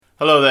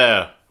Hello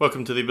there.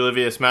 Welcome to the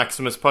Oblivious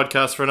Maximus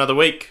podcast for another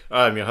week.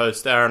 I'm your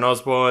host, Aaron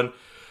Osborne.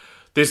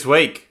 This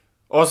week,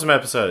 awesome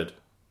episode.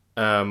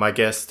 My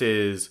guest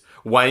is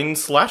Wayne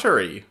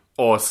Slattery,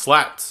 or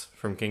Slats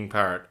from King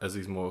Parrot, as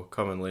he's more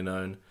commonly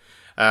known.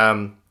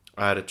 I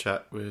had a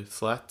chat with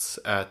Slats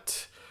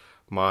at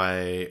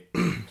my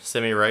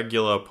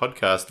semi-regular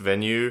podcast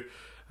venue,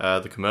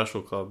 the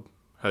Commercial Club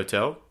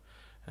Hotel,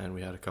 and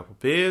we had a couple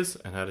beers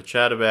and had a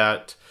chat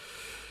about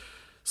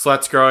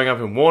Slats growing up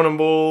in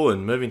Warrnambool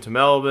and moving to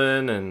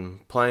Melbourne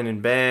and playing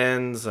in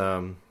bands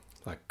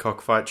like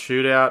Cockfight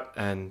Shootout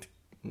and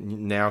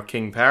now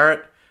King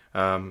Parrot,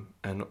 and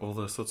all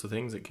the sorts of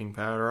things that King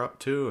Parrot are up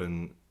to,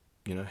 and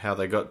you know how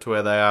they got to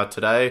where they are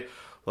today.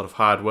 A lot of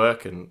hard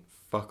work and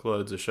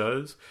fuckloads of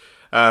shows.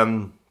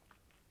 So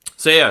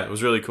yeah, it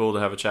was really cool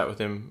to have a chat with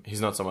him. He's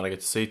not someone I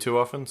get to see too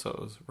often, so it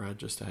was rad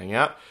just to hang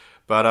out.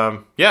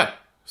 But yeah,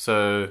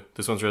 so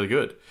this one's really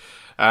good.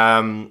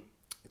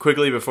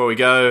 Quickly before we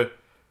go,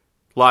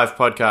 live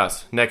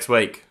podcast next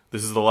week.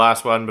 This is the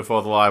last one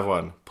before the live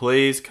one.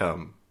 Please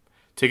come.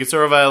 Tickets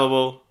are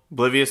available.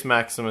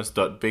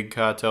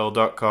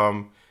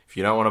 obliviousmaximus.bigcartel.com. If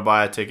you don't want to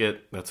buy a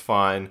ticket, that's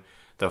fine.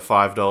 They're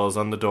 $5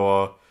 on the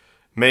door.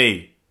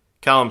 Me,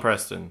 Callum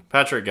Preston,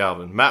 Patrick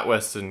Galvin, Matt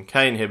Weston,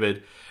 Kane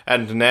Hibbard,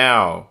 and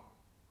now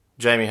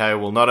Jamie Hay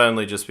will not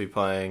only just be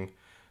playing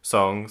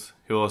songs,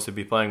 he'll also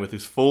be playing with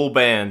his full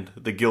band,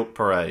 The Guilt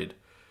Parade.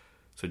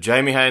 So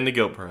Jamie Hay and The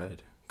Guilt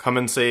Parade. Come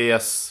and see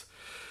us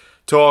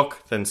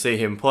talk, then see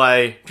him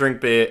play,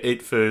 drink beer,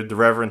 eat food. The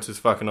Reverence is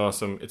fucking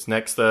awesome. It's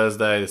next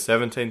Thursday, the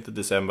 17th of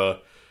December.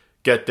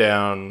 Get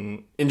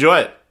down, enjoy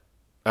it.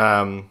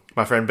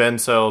 My friend Ben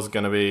Searle's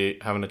going to be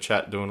having a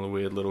chat, doing a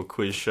weird little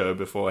quiz show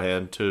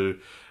beforehand too,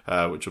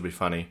 which will be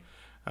funny.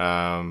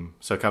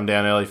 So come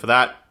down early for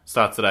that.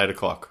 Starts at 8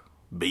 o'clock.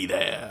 Be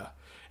there.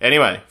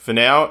 Anyway, for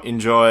now,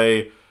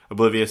 enjoy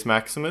Oblivious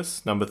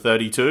Maximus, number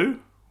 32,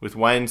 with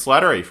Wayne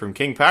Slattery from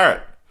King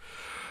Parrot.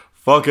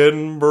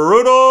 Fucking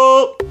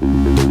brutal!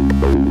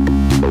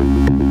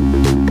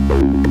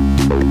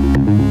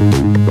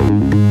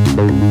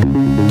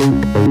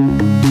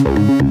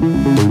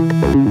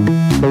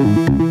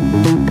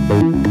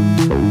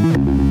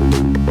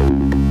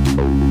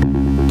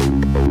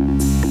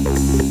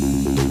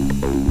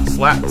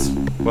 Slats,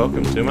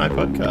 welcome to my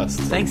podcast.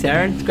 Thanks,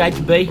 Aaron. It's great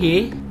to be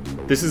here.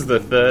 This is the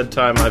third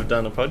time I've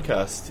done a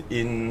podcast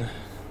in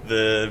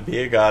the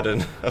beer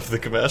garden of the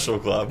Commercial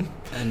Club.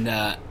 And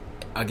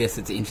I guess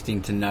it's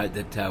interesting to note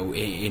that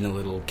we're in a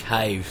little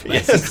cave,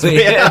 basically.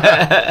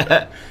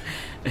 Yes,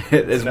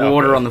 There's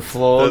water on the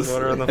floors. There's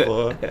water on the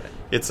floor.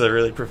 It's a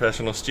really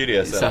professional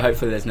studio So setup.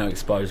 hopefully there's no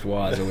exposed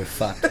wires or we're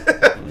fucked.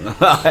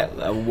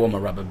 I'll warm my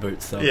rubber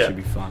boots, so it should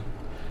be fine.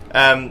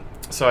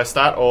 So I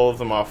start all of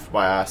them off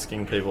by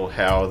asking people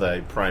how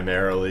they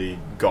primarily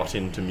got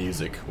into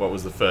music. What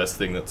was the first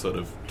thing that sort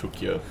of took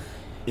your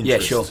interest? Yeah,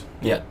 sure.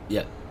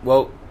 Yeah.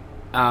 Well,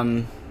 I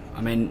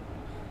mean,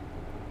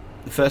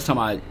 the first time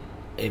I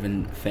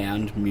even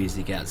found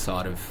music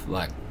outside of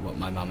like what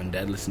my mum and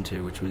dad listened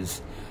to, which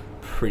was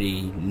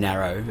pretty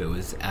narrow. It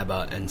was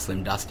ABBA and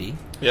Slim Dusty.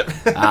 Yep.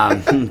 But,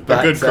 a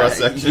good cross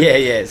section.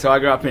 Yeah. So I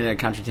grew up in a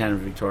country town in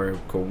Victoria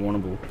called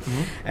Warrnambool,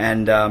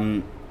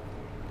 and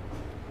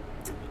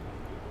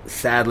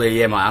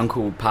sadly, my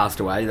uncle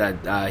passed away.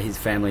 His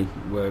family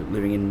were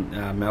living in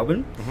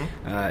Melbourne.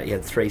 He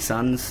had 3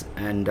 sons,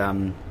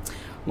 and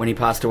when he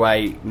passed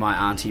away,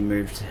 my auntie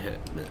moved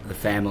the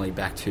family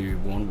back to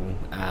Warrnambool,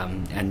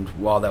 and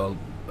while they were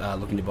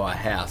looking to buy a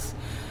house,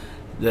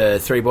 the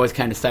 3 boys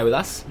came to stay with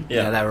us.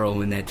 Yeah. They were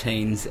all in their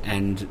teens,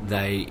 and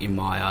they,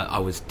 I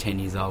was 10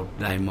 years old,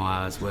 they in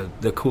my eyes were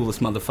the coolest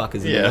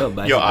motherfuckers in the world,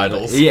 basically. Your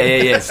idols.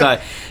 Yeah. So,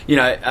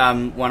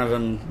 one of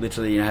them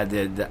literally, had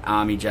the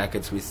army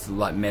jackets with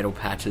like metal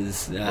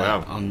patches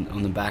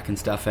on the back and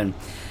stuff, and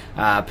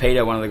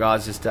Peter, one of the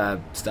guys, just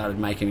started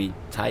making me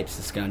tapes,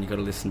 just going, you got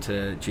to listen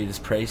to Judas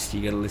Priest,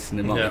 you got to listen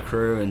to Motley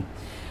Crue, and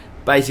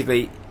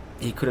basically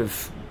he could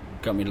have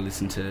got me to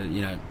listen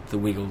to, the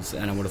Wiggles,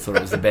 and I would have thought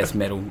it was the best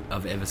metal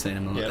I've ever seen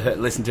in my life,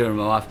 listened to in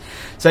my life.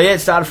 So yeah, it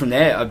started from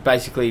there. I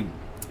basically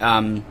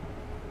then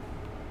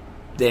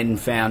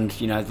found,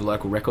 the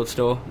local record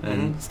store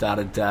and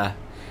started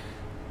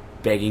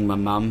begging my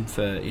mum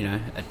for,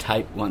 a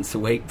tape once a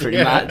week,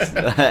 pretty much.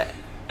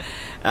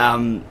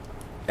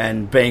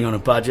 And being on a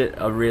budget,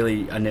 I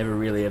never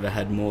really ever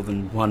had more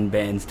than one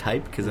band's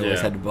tape, because I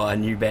always had to buy a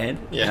new band.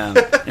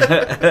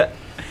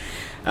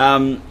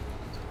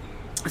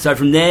 So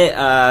from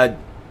there,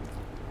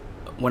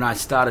 when I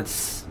started...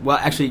 Well,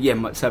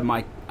 actually, so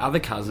my other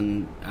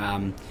cousin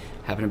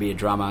happened to be a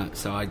drummer,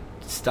 so I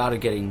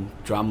started getting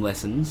drum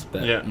lessons,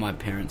 but my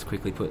parents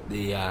quickly put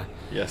the...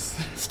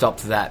 Stop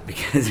to that,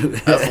 because...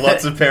 As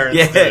lots of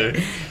parents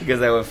do. Because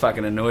they were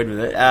fucking annoyed with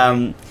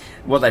it.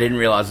 What they didn't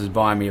realise was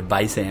buying me a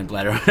bass amp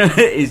later on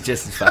is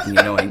just as fucking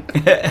annoying.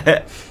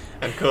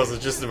 And causes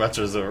just as much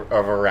of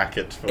a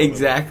racket. For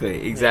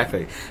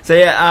Exactly. So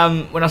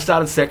when I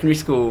started secondary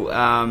school,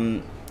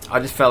 I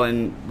just fell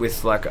in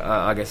with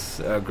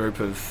a group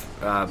of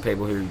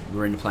people who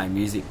were into playing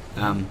music.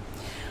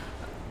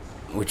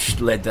 which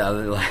led to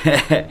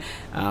other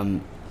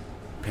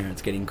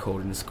parents getting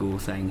called into school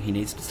saying he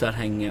needs to start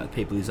hanging out with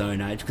people his own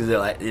age, because they're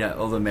like,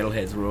 all the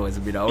metalheads were always a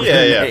bit older.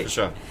 Yeah, for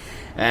sure.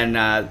 And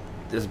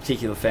there's a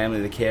particular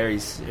family, the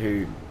Careys,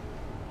 who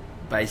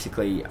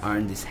basically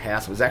owned this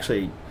house. It was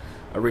actually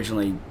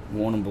originally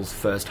Warrnambool's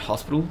first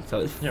hospital, so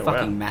it was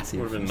fucking massive.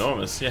 Would have been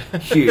enormous, yeah.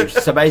 Huge.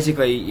 So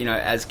basically,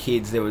 as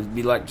kids, there would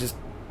be like just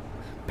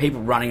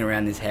people running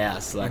around this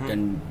house, like,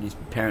 and his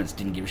parents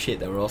didn't give a shit.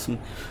 They were awesome.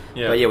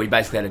 Yeah. But we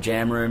basically had a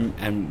jam room,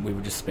 and we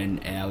would just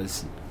spend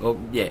hours,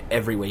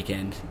 every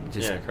weekend,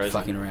 just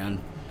fucking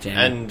around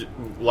jamming.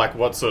 And like,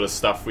 what sort of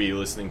stuff were you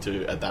listening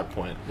to at that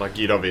point? Like,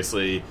 you'd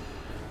obviously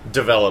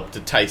developed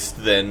a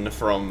taste then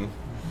from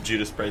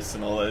Judas Priest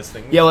and all those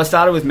things. Yeah, well, I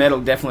started with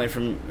metal definitely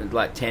from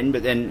like 10,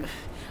 but then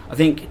I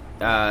think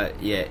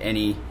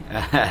any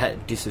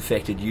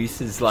disaffected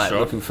youth is like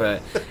looking for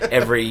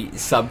every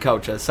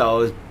subculture. So I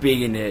was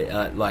big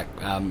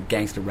into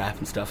gangster rap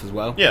and stuff as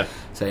well. Yeah.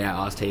 So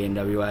Ice-T,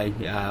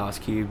 NWA, Ice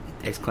Cube,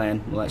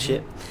 X-Clan, all that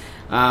shit.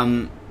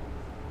 But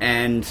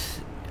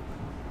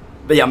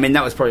yeah, I mean,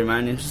 that was probably my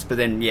own interest. But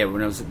then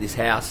when I was at this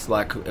house,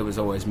 like, it was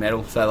always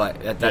metal. So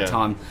like at that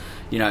time,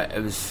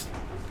 it was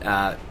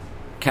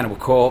Cannibal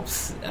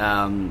Corpse,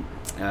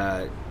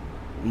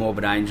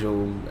 Morbid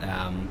Angel,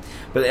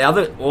 but the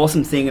other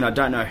awesome thing, and I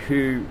don't know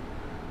who,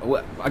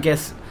 I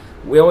guess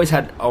we always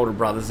had older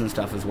brothers and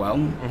stuff as well,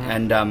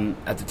 and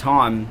at the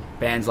time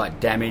bands like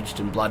Damaged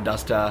and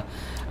Bloodduster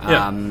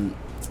and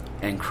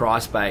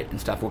Christbait and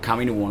stuff were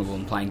coming to Warrnambool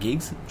and playing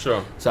gigs.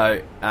 Sure.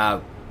 So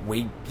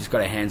we just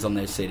got our hands on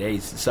those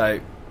CDs. So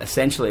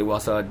essentially,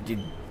 whilst I did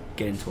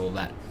get into all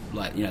that,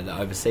 like, the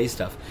overseas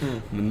stuff,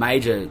 the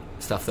major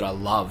stuff that I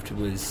loved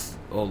was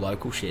all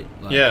local shit.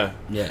 Like, yeah.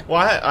 Well,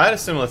 I had a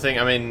similar thing.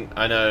 I mean,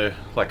 I know,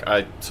 like,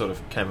 I sort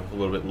of came up a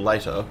little bit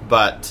later,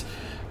 but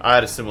I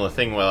had a similar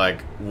thing where,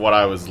 like, what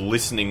I was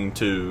listening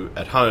to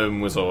at home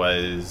was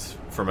always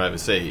from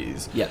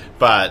overseas. Yeah.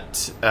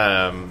 But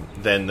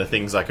then the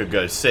things I could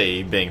go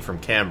see being from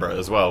Canberra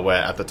as well,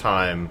 where at the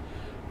time,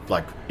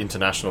 like,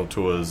 international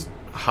tours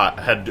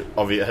had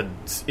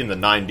in the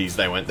 90s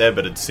they went there,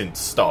 but had since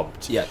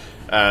stopped. Yeah.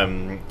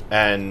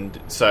 And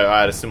so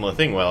I had a similar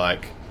thing where,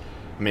 like,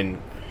 I mean,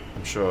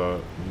 I'm sure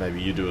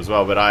maybe you do as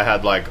well, but I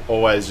had, like,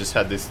 always just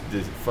had this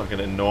fucking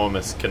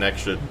enormous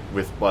connection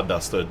with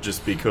Bloodduster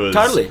just because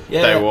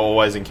they were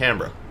always in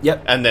Canberra.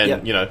 Yep. And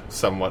then,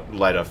 somewhat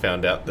later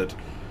found out that,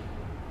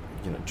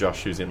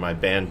 Josh, who's in my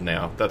band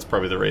now, that's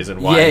probably the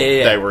reason why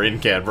they were in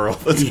Canberra all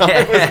the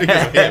time, was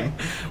because of him.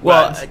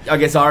 Well, I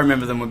guess I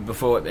remember them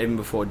even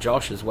before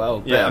Josh as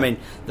well. But, yeah. I mean,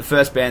 the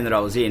first band that I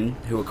was in,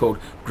 who were called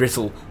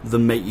Gristle, the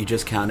Meat You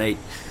Just Can't Eat,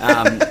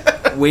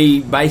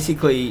 we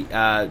basically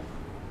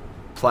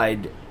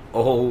played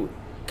all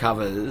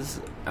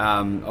covers,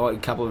 a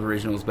couple of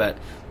originals, but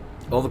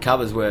all the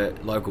covers were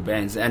local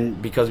bands.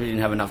 And because we didn't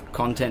have enough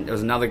content, there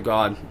was another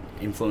guy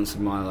influence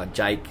of mine, like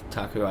Jake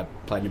Tuck, who I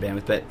played in a band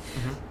with, but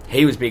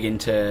he was big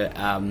into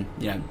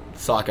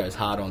Psycho's,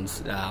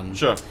 Hard-Ons,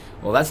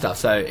 all that stuff.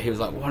 So he was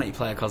like, why don't you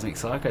play a Cosmic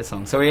Psycho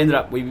song? So we ended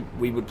up, we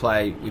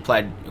played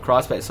a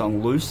Christbait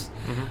song, Loose.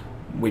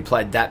 We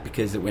played that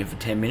because it went for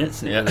 10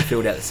 minutes and it really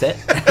filled out the set.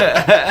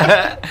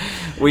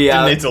 We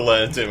didn't need to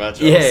learn too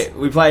much else. Yeah,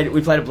 we played a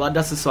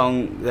Bloodduster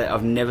song that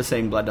I've never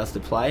seen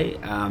Bloodduster play.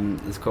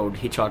 It's called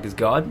Hitchhiker's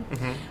Guide.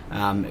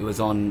 It was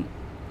on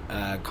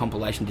a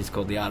compilation disc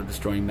called The Art of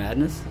Destroying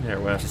Madness,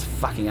 which is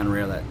fucking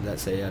unreal, that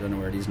CD. I don't know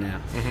where it is now.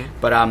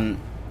 But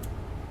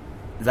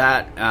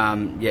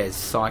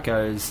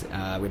Psychos,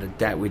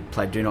 we'd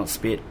played Do Not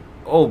Spit,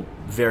 all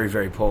very,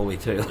 very poorly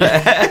too.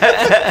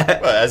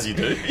 Well, as you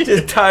do.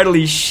 Just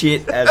totally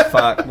shit as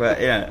fuck,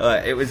 but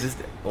it was just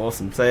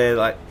awesome.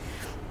 So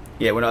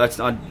when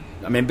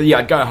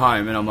I'd go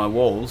home and on my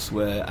walls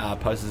were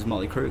posters of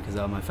Motley Crue because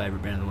they were my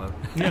favourite band in the world.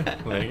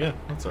 There you go.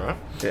 That's all right.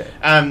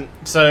 Yeah.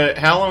 So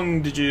how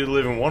long did you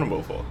live in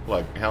Warrnambool for?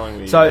 Like, how long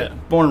were you there?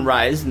 Born and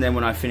raised, and then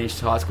when I finished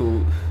high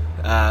school,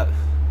 got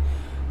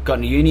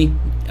into uni,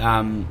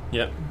 and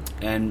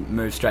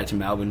moved straight to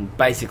Melbourne.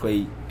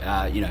 Basically,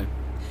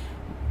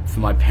 for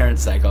my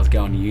parents' sake, I was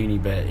going to uni,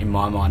 but in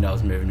my mind, I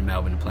was moving to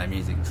Melbourne to play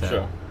music.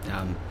 So,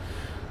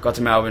 got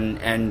to Melbourne,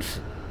 and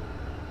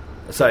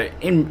so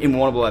in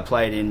Warrnambool, I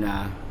played in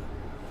there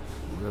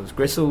was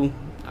Gristle.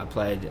 I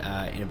played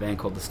in a band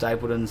called the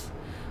Stapletons.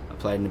 I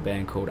played in a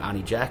band called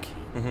Arnie Jack.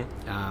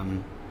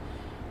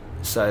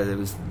 So there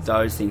was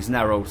those things, and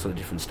they were all sort of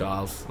different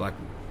styles. Like,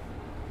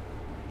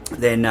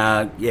 then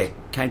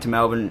came to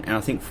Melbourne, and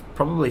I think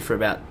probably for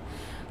about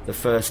the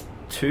first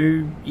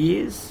 2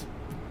 years,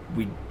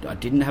 I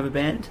didn't have a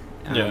band.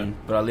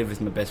 But I lived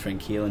with my best friend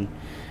Keelan,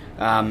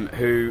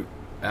 who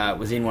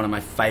was in one of my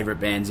favourite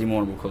bands in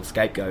Warrnambool called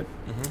Scapegoat,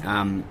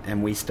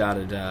 and we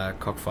started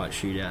Cockfight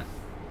Shootout.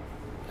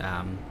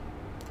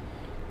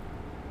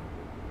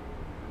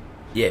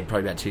 Probably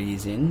about 2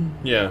 years in.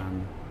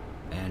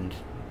 And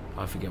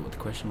I forget what the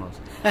question was.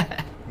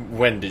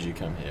 When did you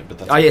come here? But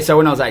so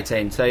when I was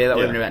 18. So that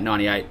would have been about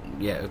 98.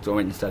 I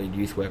went and studied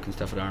youth work and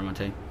stuff at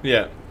RMIT.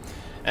 Yeah.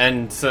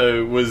 And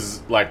so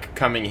was, like,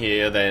 coming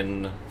here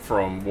then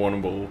from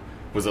Warrnambool,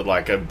 was it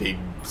like a big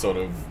sort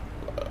of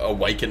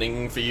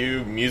awakening for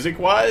you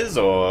music-wise,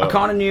 or...? I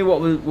kind of knew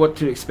what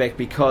to expect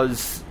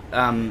because,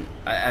 and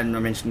I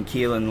mentioned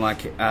Keelan,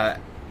 like,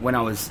 when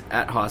I was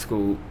at high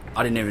school,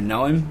 I didn't even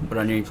know him, but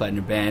I knew he played in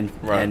a band,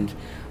 right. And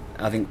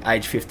I think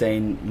age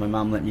 15, my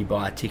mum let me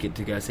buy a ticket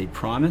to go see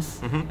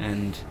Primus,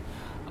 and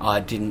I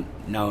didn't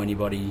know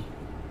anybody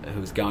who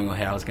was going or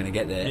how I was going to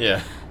get there.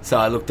 Yeah. So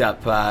I looked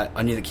up,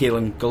 I knew that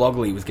Keelan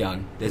Gologly was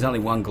going. There's only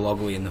one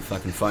Gologly in the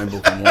fucking phone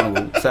book in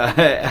Warrnambool. So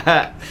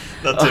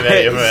not too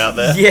many of them out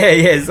there.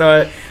 Yeah.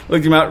 So I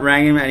looked him up,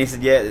 rang him, and he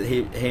said, yeah, he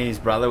and his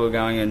brother were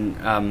going.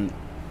 And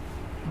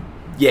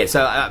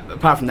so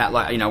apart from that,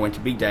 like, you know, I went to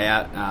Big Day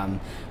Out. I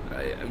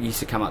used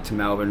to come up to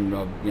Melbourne,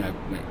 or, you know,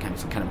 came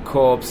to Cannibal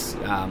Corpse,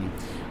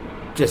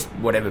 just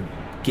whatever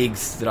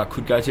gigs that I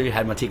could go to.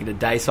 Had my ticket at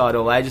Dayside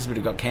all ages, but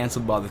it got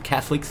cancelled by the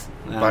Catholics.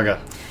 Bugger.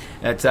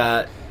 At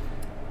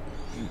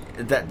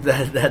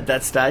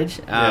that stage.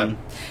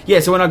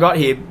 So when I got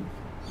here,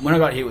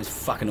 it was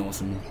fucking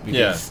awesome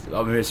because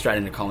I moved straight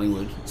into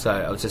Collingwood, so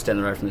I was just down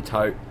the road from the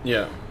Tote.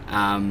 Yeah.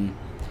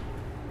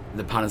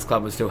 The Punters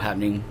Club was still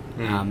happening,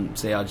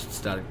 so I just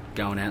started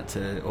going out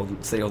to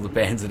see all the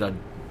bands that I'd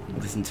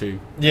listened to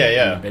in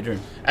my bedroom.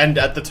 And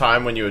at the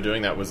time when you were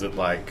doing that, was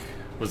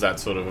that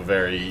sort of a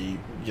very,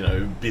 you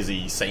know,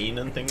 busy scene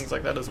and things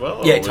like that as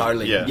well? Yeah,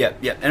 totally. Yeah.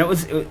 And it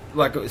was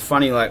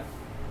funny, like,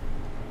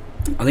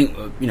 I think,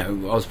 you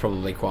know, I was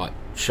probably quite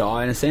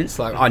shy in a sense.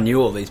 Like, I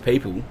knew all these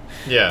people,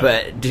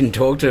 but didn't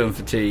talk to them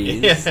for 2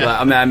 years. Yeah.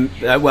 Like, I mean,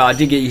 I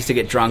did used to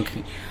get drunk,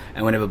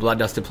 and whenever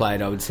Bloodduster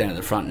played, I would stand at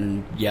the front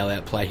and yell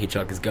out, "Play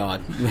Hitchhiker's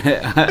Guide."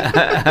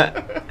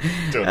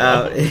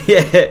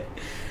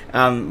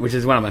 Which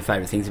is one of my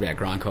favourite things about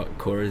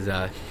grindcore is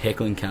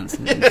heckling cunts.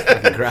 It's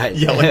fucking great.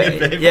 Yelling at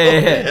people.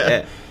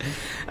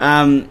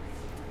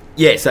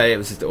 Yeah. So it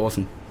was just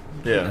awesome.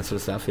 Yeah. That sort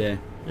of stuff, yeah.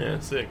 Yeah,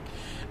 sick.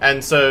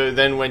 And so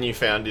then when you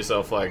found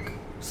yourself, like,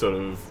 sort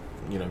of,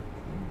 you know,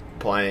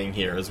 playing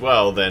here as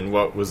well, then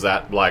what was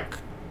that like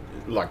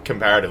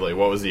comparatively?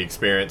 What was the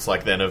experience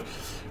like then of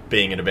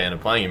being in a band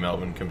and playing in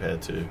Melbourne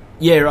compared to...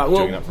 Yeah, right.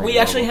 Well, we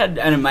actually had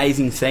an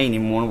amazing scene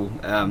in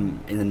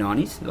Warrnambool in the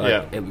 90s.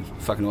 Like, it was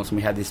fucking awesome.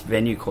 We had this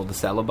venue called the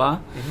Saddler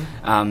Bar.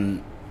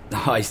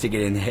 I used to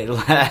get in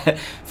there.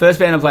 First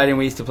band I played in,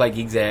 we used to play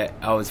gigs there.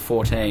 I was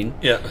 14.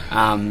 Yeah.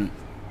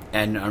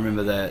 And I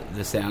remember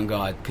the sound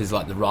guy, because,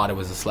 like, the rider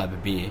was a slab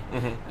of beer,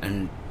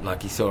 and,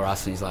 like, he saw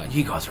us and he's like,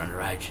 "You guys are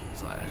underage." And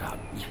he's like,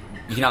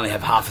 "You can only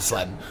have half a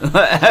slab."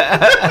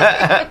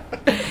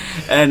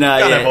 And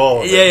can't have all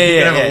of it.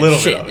 You can have a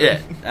little bit of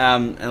it.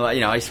 And, like,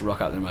 you know, I used to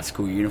rock up in my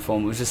school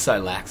uniform. It was just so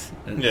lax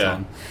at the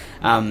time.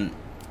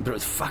 But it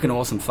was fucking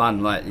awesome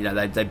fun. Like, you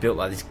know, they built,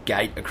 like, this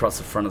gate across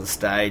the front of the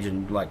stage,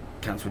 and, like,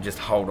 cunts would just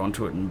hold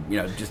onto it and, you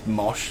know, just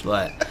mosh.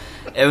 Like,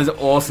 it was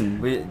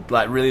awesome.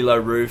 Like, really low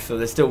roof. So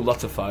there's still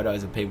lots of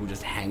photos of people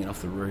just hanging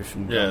off the roof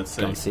and going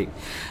sick.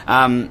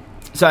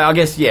 So I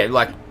guess,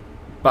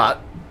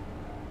 but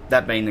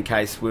that being the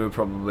case, we were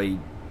probably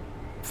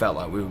felt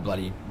like we were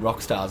bloody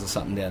rock stars or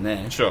something down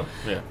there. Sure,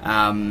 yeah.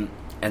 And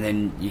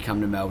then you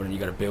come to Melbourne and you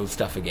got to build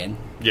stuff again.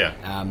 Yeah.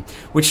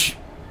 Which,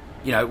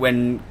 you know,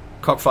 when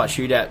Cockfight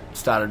Shootout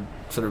started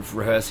sort of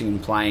rehearsing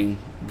and playing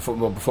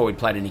before we'd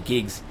played any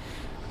gigs,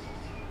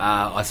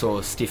 I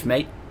saw Stiff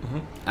Meat,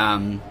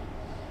 and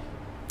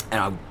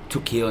I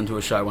took Keelan to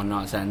a show one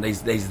night saying,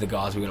 "These are the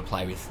guys we're going to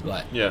play with.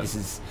 Like,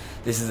 this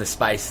is a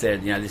space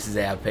that, you know, this is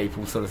our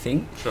people," sort of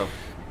thing. Sure.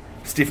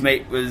 Stiff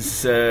Meat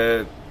was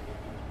in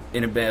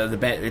a band. The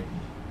band,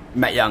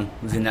 Matt Young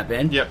was in that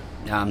band. Yep.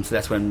 So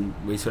that's when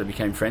we sort of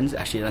became friends.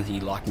 Actually, I don't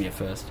think he liked me at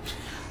first.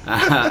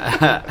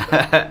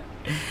 But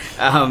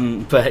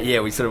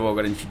yeah, we sort of all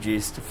got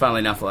introduced. Funnily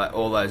enough, like,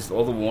 all the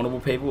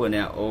Warrnambool people are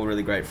now all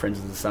really great friends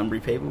with the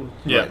Sunbury people.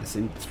 Yeah.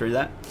 Through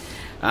that.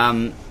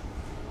 And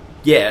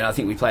I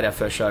think we played our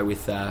first show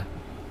with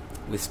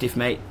Stiff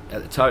Meat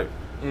at the Tote,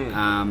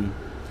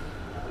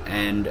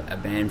 and a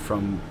band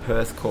from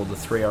Perth called the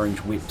Three Orange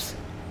Whips,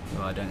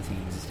 who I don't think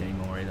exist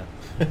anymore either.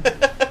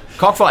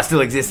 Cockfight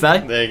still exists though.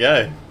 There you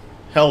go.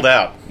 Held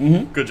out.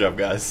 Mm-hmm. Good job,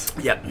 guys.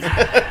 Yep.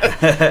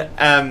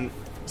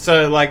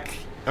 So, like,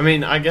 I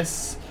mean, I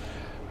guess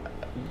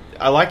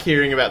I like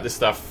hearing about this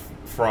stuff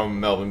from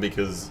Melbourne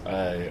because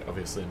I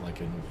obviously am like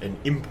an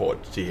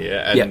import to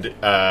here, and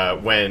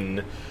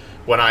when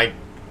I,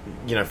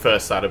 you know,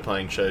 first started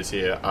playing shows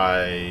here,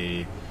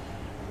 I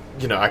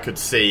could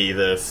see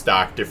the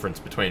stark difference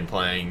between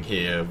playing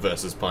here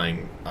versus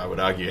playing, I would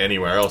argue,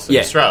 anywhere else in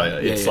Australia.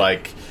 It's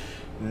like,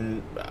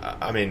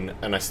 I mean,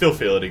 and I still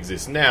feel it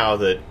exists now,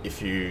 that it's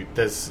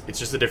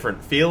just a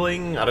different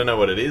feeling. I don't know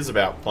what it is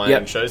about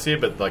playing shows here,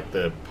 but, like,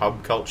 the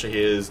pub culture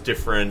here is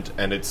different,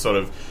 and it's sort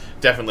of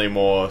definitely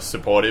more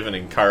supportive and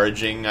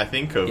encouraging, I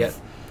think, of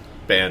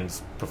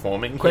bands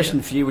performing.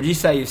 Question for you: would you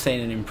say you've seen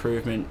an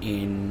improvement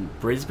in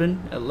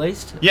Brisbane at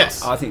least?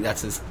 Yes, I think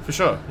that's for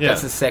sure. Yeah,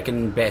 that's the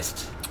second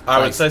best. I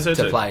would say so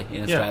to too. Play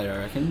in Australia, I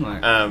reckon,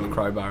 like the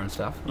Crowbar and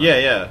stuff.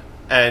 Right? Yeah,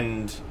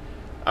 and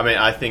I mean,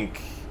 I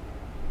think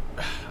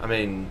I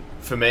mean,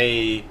 for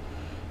me,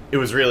 it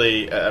was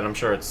really, and I'm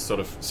sure it's sort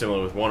of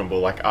similar with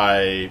Warrnambool, like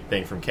I,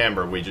 being from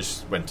Canberra, we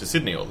just went to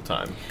Sydney all the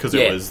time because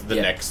it was the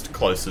next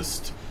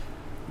closest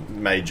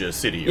major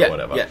city or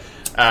whatever.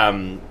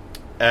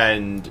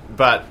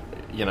 But,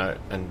 you know,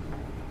 and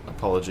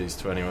apologies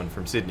to anyone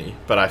from Sydney,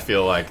 but I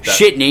feel like that...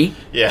 Shitney.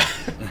 Yeah.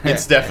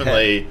 It's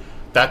definitely...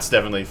 That's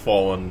definitely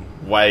fallen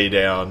way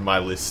down my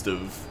list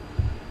of,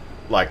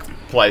 like,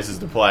 places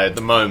to play at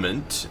the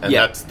moment. And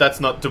that's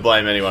not to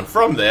blame anyone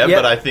from there,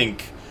 but I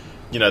think,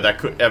 you know, that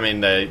could... I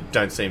mean, they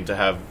don't seem to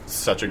have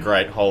such a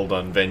great hold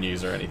on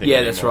venues or anything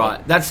anymore. That's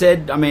right. That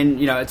said, I mean,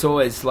 you know, it's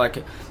always,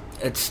 like...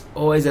 It's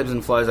always ebbs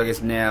and flows, I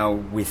guess, now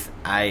with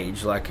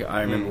age. Like,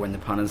 I remember when the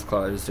Punters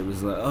closed, it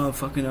was like, oh,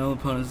 fucking hell,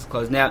 the Punters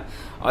closed. Now,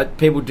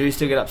 people do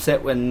still get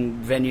upset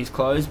when venues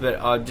close,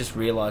 but I just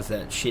realised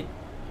that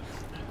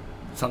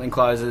something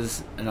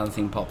closes, another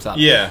thing pops up.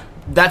 Yeah.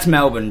 That's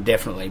Melbourne,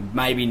 definitely.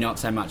 Maybe not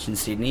so much in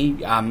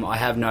Sydney. I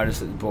have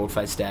noticed that the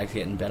Broadface Stag's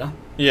getting better.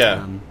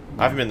 Yeah.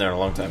 I haven't been there in a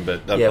long time,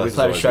 but... we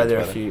played a show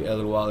there a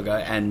little while ago,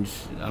 and,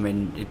 I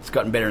mean, it's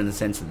gotten better in the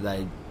sense that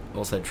they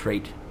also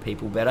treat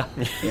people better,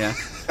 you know,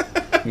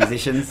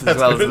 musicians as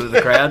well as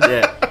the crowd. So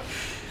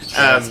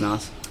that's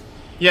nice.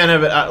 Yeah, no,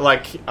 but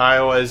I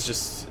always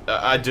just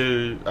I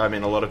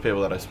mean, a lot of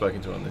people that I've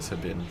spoken to on this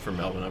have been from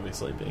Melbourne,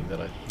 obviously, being that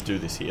I do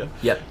this here.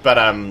 But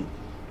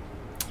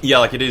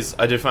like it is,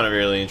 I do find it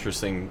really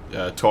interesting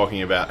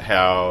talking about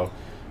how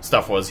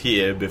stuff was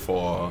here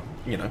before,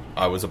 you know,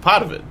 I was a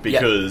part of it,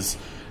 because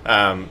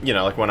you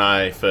know, like when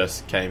I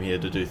first came here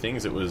to do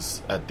things, it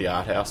was at the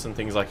Art House and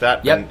things like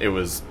that, and it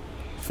was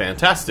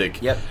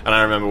fantastic. And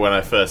I remember when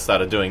I first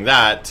started doing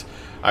that,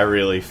 I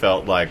really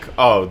felt like,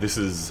 oh, this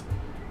is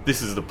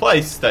the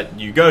place that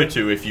you go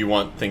to if you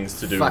want things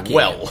to do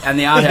well. And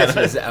the Art House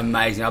was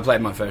amazing. I played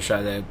my first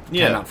show there.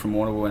 Came up from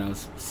Warrnambool when I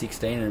was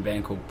 16 in a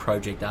band called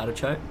Project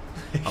Artichoke.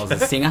 I was a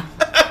singer.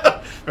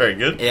 Very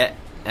good. Yeah,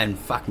 and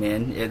fuck,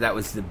 man, that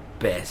was the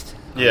best.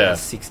 I was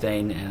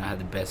 16 and I had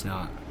the best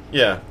night.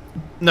 Yeah.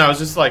 No, it was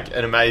just like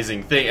an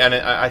amazing thing, and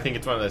I think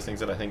it's one of those things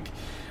that I think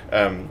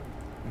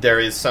there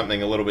is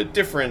something a little bit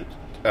different.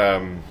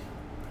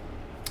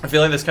 I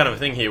feel like there's kind of a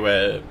thing here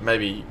where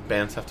maybe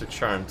bands have to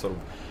try and sort of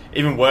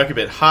even work a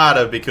bit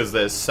harder because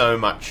there's so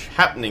much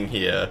happening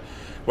here,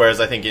 whereas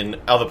I think in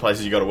other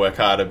places you got to work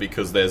harder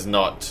because there's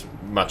not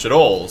much at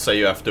all, so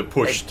you have to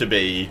push to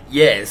be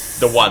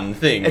the one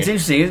thing. It's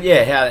interesting,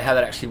 how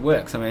that actually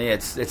works. I mean,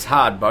 it's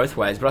hard both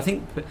ways, but I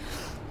think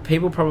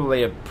people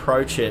probably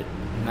approach it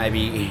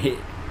maybe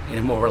in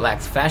a more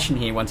relaxed fashion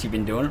here once you've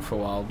been doing it for a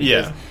while,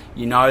 because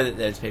you know that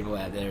there's people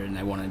out there and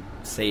they want to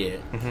see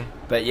it.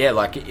 But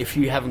like if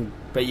you haven't,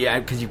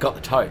 because you've got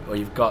the tote, or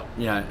you've got,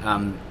 you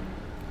know,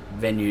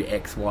 venue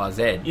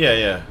XYZ.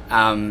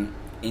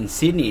 In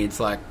Sydney, it's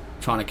like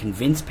trying to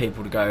convince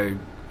people to go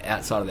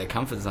outside of their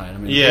comfort zone. I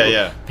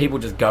mean, people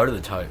just go to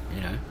the tote,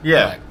 you know.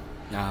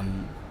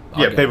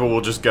 People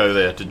will just go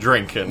there to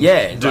drink and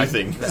do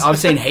things. I've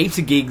seen heaps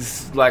of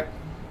gigs, like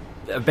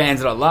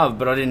bands that I love,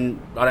 but I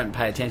don't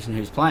pay attention to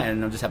who's playing,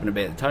 and I just happen to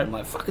be at the tote. I'm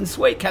like, fucking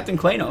sweet, Captain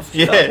Cleanoff.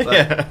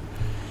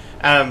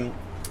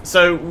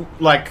 So,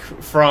 like,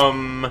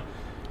 from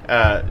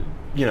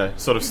you know,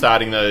 sort of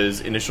starting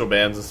those initial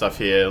bands and stuff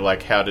here,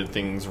 like, how did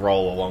things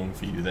roll along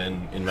for you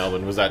then in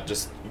Melbourne? Was that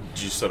just,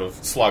 did you sort of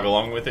slug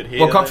along with it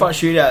here? Well, Cockfight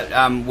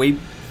Shootout,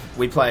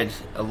 we played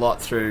a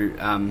lot through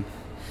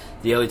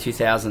the early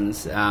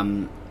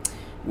 2000s.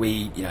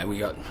 We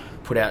got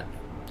put out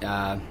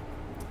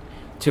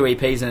 2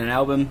 EPs and an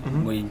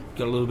album. We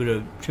got a little bit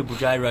of Triple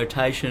J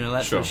rotation and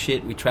that sort of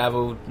shit. We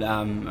travelled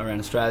around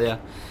Australia.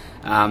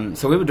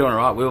 So we were doing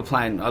alright. We were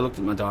playing, I looked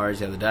at my diaries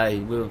the other day,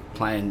 we were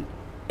playing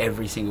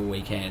every single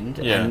weekend,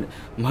 and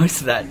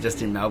most of that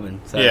just in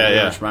Melbourne. So we were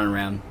just running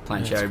around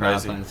playing Cherry Bar,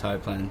 playing the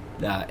Tote, playing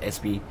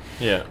Espy,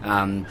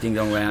 Ding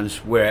Dong Lounge,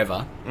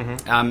 wherever.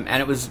 And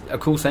it was a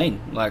cool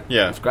scene. Like,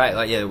 it was great.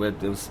 Like, there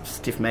was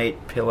Stiff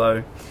Meat,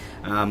 Pillow.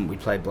 We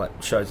played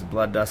shows with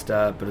Blood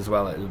Duster, but as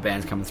well, the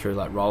bands coming through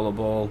like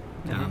Rollerball.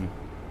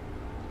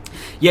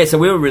 So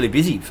we were really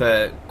busy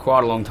for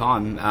quite a long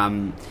time.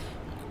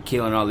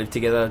 Keelan and I lived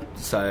together,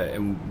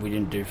 and we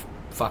didn't do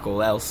fuck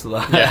all else.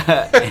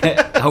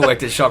 I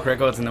worked at Shock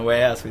Records in the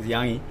warehouse with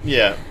Youngie.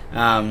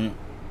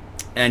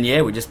 And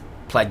we just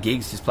played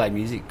gigs, just played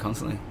music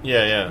constantly.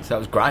 So it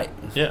was great.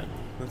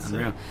 That's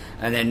unreal.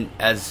 And then,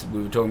 as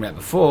we were talking about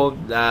before,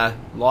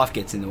 life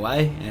gets in the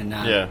way,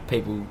 and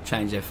people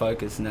change their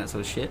focus and that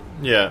sort of shit.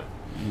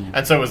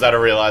 And so was that a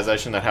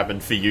realisation that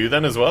happened for you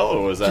then as well,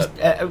 or was that...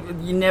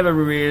 you never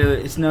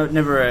really... It's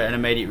never an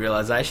immediate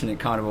realisation. It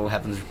kind of all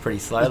happens pretty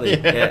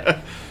slowly.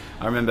 I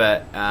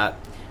remember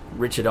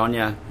Richard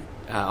Onya...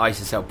 I used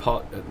to sell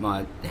pot at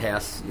my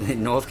house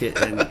in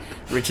Northcote, and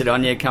Richard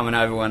Onya coming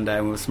over one day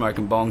and we were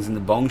smoking bongs in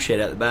the bong shed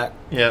at the back.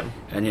 And,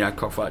 you know,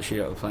 Cockfight Shootout,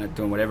 we were playing,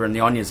 doing whatever, and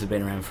the Onyas have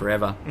been around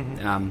forever.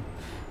 And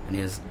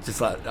he was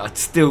just like, I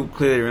still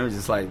clearly remember,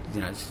 just like,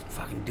 you know, just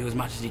fucking do as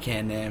much as you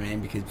can there,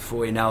 man, because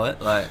before you know it,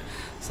 like,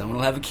 someone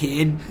will have a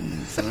kid,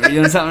 someone will be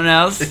doing something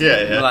else. Like,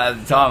 at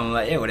the time, I'm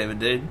like, whatever,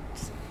 dude.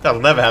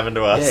 That'll never happen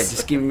to us. Yeah,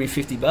 just give me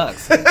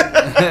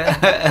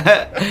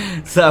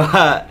 $50.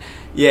 So,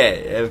 yeah,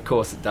 of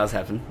course it does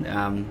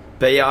happen.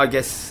 But yeah, I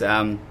guess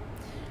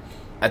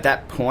at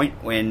that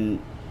point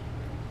when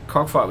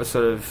Cockfight was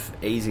sort of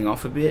easing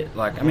off a bit,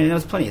 like, I mean, there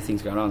was plenty of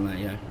things going on, like,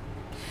 you know,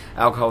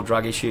 alcohol,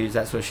 drug issues,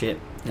 that sort of shit.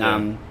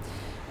 Yeah.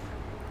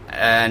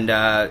 And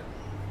at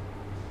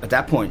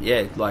that point,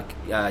 yeah, like,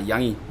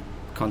 Youngie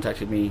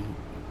contacted me,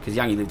 because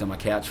Youngie lived on my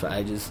couch for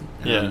ages.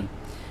 Yeah.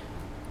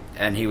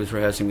 And he was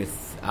rehearsing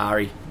with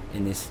Ari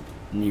in this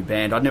new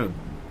band. I'd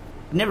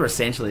never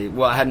essentially,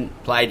 well, I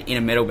hadn't played in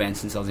a metal band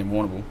since I was in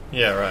Warrnambool.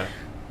 Yeah,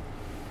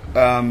 right.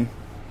 And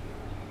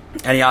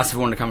he asked if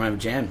I wanted to come and have a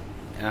jam.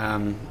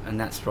 And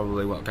that's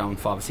probably, going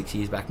 5 or 6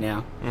 years back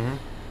now.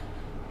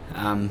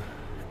 Mm-hmm.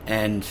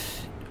 And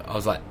I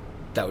was like,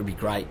 that would be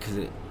great, because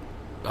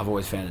I've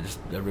always found it just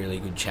a really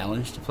good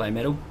challenge to play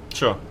metal.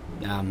 Sure.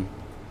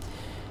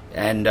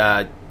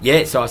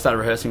 Yeah, so I started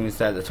rehearsing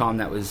with, at the time,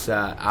 that was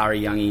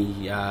Ari,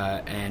 Youngie,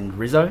 and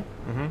Rizzo,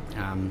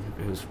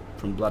 who was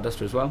from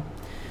Bloodduster as well,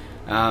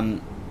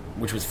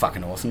 which was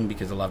fucking awesome,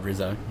 because I love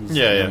Rizzo. He's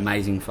an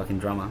amazing fucking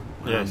drummer.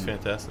 Yeah, he's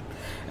fantastic.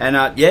 And,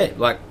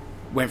 like,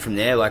 went from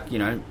there, like, you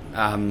know,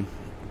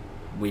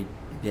 we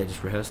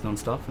just rehearsed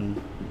non-stop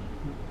and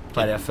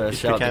played our first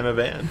show. Became a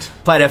band.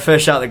 Played our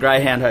first show at the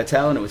Greyhound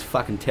Hotel, and it was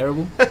fucking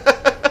terrible.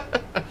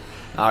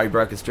 Ari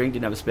broke his string,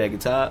 didn't have a spare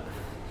guitar.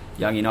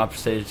 Youngie and I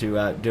proceeded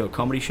to do a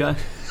comedy show.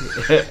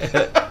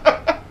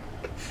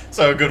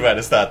 So a good way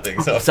to start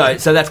things off.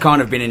 So that's kind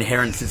of been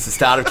inherent since the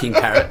start of King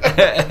Parrot.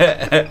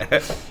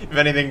 If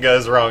anything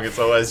goes wrong, it's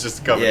always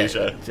just a comedy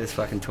show. Just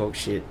fucking talk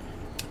shit.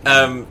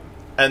 And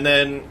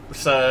then,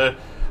 so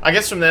I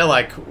guess from there,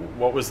 like,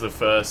 what was the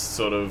first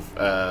sort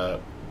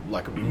of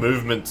like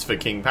movements for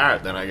King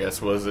Parrot? Then I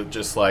guess, was it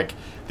just like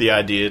the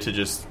idea to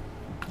just,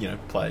 you know,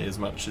 play as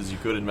much as you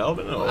could in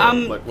Melbourne, or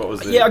like what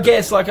was it? Yeah, I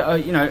guess, like,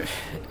 you know,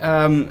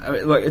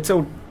 like, it's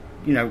all,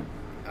 you know,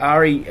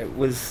 Ari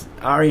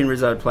and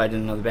Rizzo played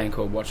in another band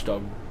called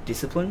Watchdog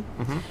Discipline,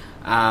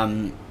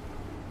 but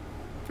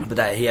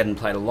he hadn't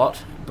played a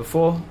lot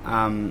before.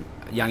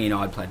 Youngie and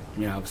I had played,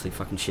 you know, obviously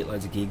fucking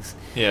shitloads of gigs.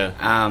 Yeah.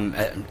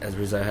 As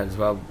Rizzo had as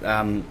well.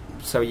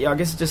 So yeah, I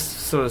guess it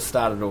just sort of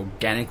started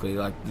organically,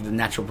 like the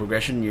natural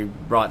progression. You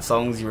write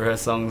songs, you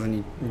rehearse songs, and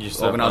you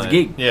organise a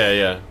gig.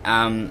 Yeah,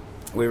 yeah.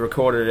 We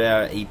recorded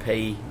our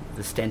EP,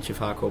 The Stench of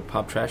Hardcore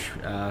Pub Trash,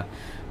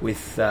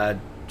 with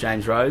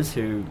James Rose,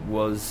 who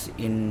was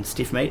in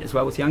Stiff Meat as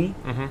well with Youngie.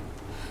 Mm-hmm.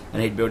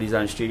 And he'd built his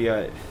own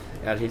studio out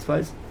at his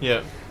place.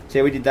 Yeah. So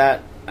yeah, we did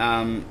that,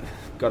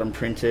 got them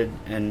printed,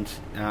 and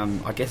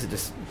I guess it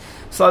just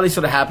slowly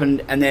sort of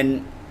happened. And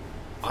then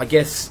I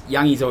guess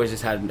Youngie's always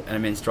just had an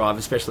immense drive,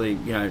 especially,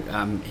 you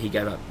know, he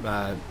gave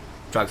up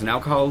drugs and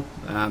alcohol,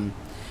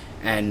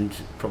 and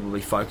probably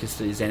focused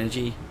his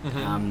energy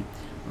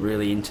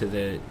really into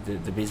the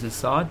business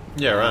side.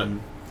 Yeah, right.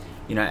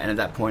 You know, and at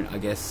that point, I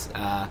guess,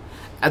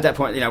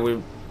 you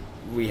know,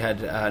 we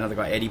had another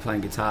guy, Eddie,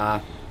 playing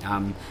guitar,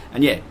 and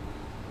yeah,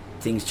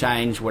 things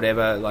changed,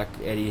 whatever. Like,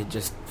 Eddie had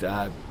just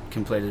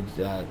completed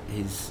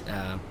his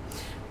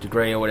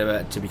degree or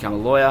whatever to become a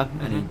lawyer,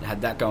 and he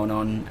had that going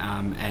on,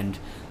 and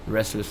the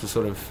rest of us were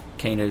sort of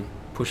keen to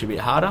push a bit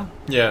harder.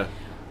 Yeah.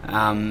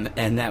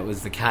 And that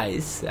was the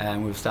case. We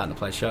were starting to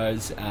play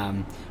shows.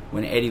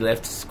 When Eddie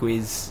left,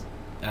 Squiz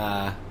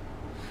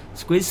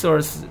saw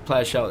us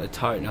play a show at the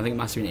Tote, and I think it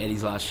must have been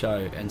Eddie's last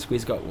show, and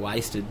Squiz got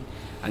wasted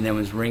and then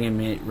was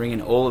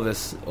ringing all of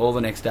us all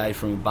the next day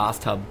from a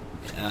bathtub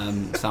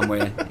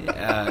somewhere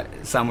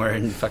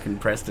in fucking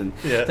Preston.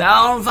 Yeah. So,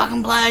 I want to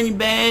fucking play in your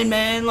band,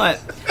 man. Like,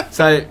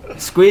 so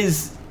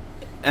Squiz,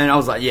 and I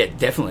was like, yeah,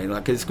 definitely,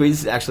 like, because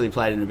Squiz actually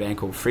played in a band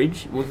called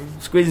Fridge. Well,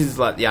 Squiz is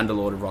like the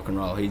underlord of rock and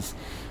roll. He's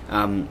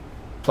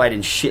played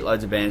in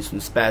shitloads of bands, from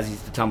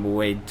Spazzies to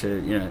Tumbleweed to,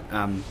 you know,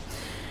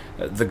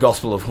 the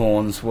Gospel of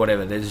Horns,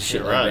 whatever. There's a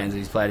shitload of bands that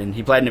he's played in.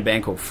 He played in a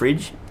band called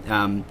Fridge.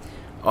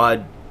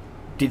 I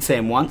did see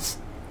him once,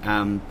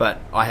 but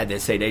I had their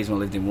CDs when I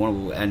lived in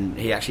Warrnambool, and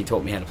he actually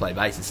taught me how to play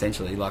bass,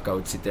 essentially. Like, I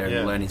would sit there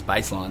and learn his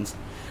bass lines.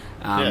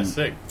 Yeah,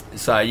 sick.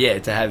 So yeah,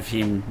 to have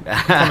him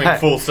coming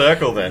full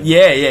circle then.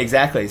 Yeah,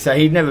 exactly. So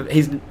he'd never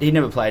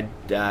played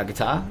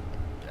guitar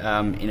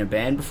in a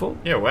band before.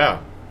 Yeah,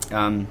 wow.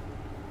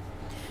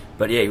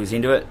 But yeah, he was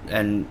into it,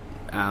 and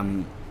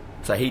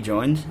so he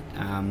joined.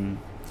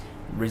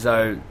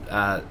 Rizzo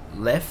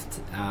left,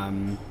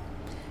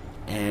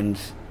 and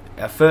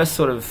our first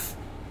sort of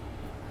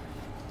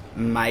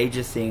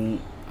major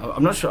thing,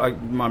 I'm not sure,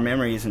 my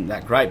memory isn't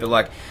that great, but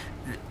like,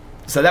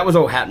 so that was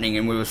all happening,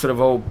 and we were sort of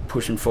all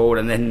pushing forward,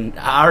 and then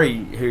Ari,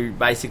 who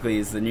basically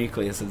is the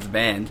nucleus of the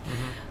band,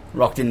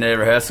 rocked into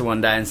rehearsal one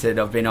day and said,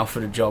 I've been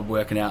offered a job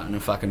working out in a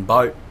fucking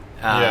boat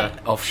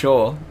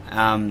offshore,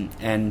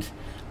 and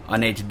I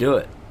need to do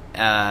it.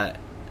 I'm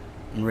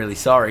really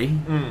sorry,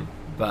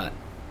 but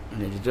I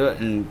need to do it.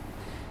 And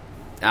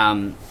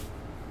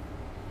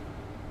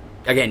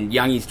again,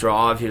 Youngie's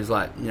drive, he was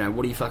like, you know,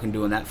 what are you fucking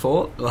doing that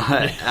for?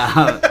 Like,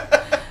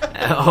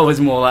 I was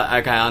more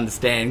like, okay, I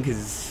understand,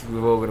 because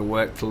we've all got to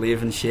work to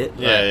live and shit.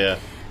 Yeah.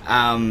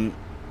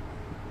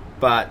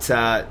 But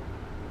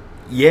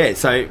yeah,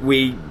 so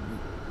we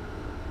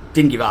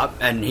didn't give up,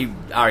 and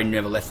Ari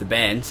never left the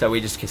band, so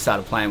we just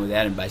started playing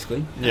without him,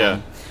 basically.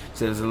 Yeah.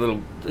 So there was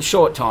a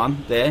short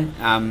time there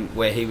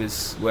where he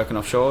was working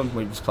offshore, and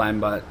we was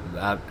playing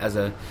as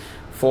a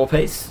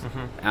 4-piece.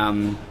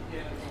 Mm-hmm.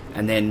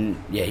 And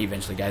then, yeah, he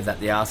eventually gave that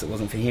the arse. It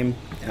wasn't for him.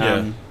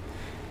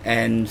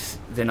 And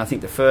then I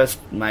think the first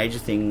major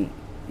thing,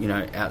 you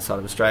know, outside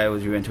of Australia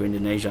was we went to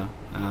Indonesia.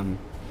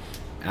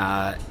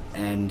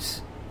 And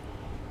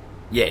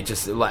yeah,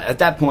 just like at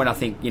that point, I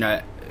think, you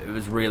know, it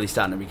was really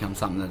starting to become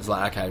something that's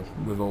like, okay,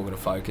 we've all got to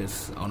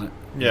focus on it.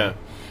 Yeah.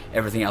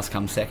 Everything else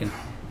comes second.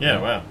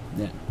 Yeah, wow.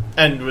 Yeah.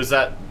 And was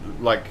that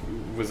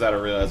a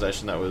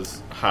realisation that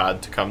was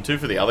hard to come to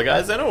for the other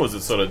guys then, or was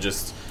it sort of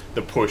just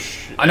the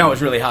push? I know it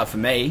was really hard for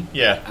me.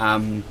 Yeah.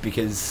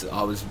 Because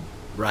I was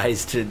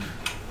raised to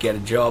get a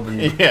job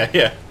and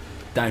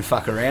don't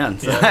fuck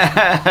around. So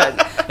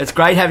it's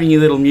great having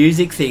your little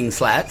music thing,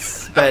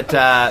 Slats, but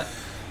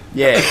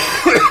yeah,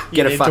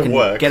 get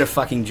a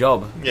fucking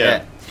job.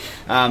 Yeah.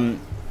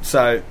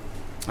 So,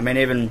 I mean,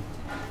 even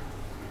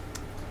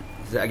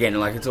again,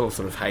 like, it's all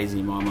sort of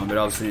hazy in my mind, but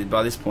obviously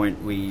by this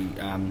point we,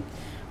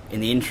 in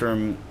the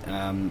interim,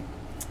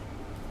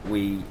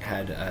 we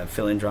had a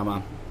fill-in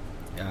drummer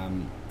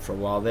for a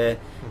while there,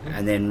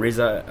 and then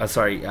Matt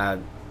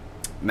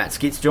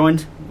Skitz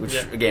joined, which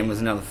again was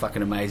another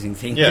fucking amazing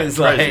thing. Yeah, it's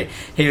like,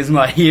 he was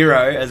my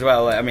hero as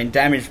well. I mean,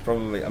 Damage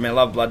probably. I mean, I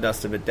love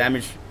Bloodduster, but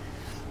Damage,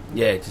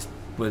 yeah, just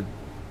were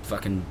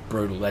fucking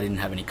brutal. They didn't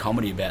have any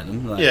comedy about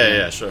them.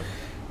 Like, Sure.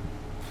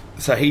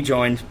 So he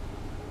joined,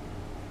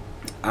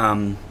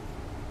 and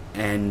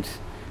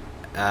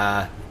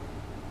at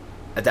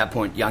that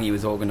point, Youngie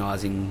was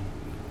organising.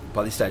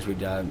 By this stage,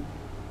 we'd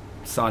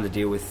signed a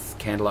deal with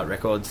Candlelight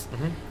Records,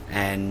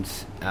 and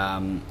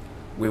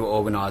we were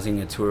organising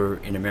a tour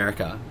in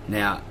America.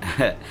 Now,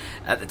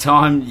 at the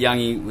time,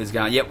 Youngie was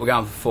going, "Yep, we're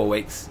going for 4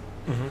 weeks,"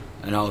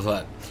 and I was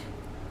like,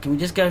 "Can we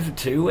just go for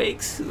 2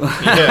 weeks?"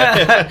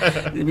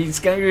 It's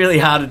going to be really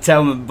hard to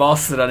tell my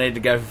boss that I need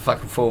to go for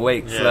fucking 4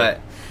 weeks. Yeah. So,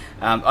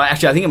 I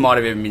think it might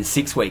have even been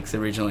 6 weeks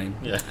originally.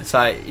 Yeah.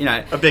 So, you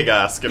know, a big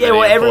ask. Yeah,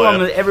 well,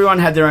 everyone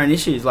had their own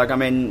issues. Like, I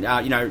mean,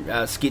 you know,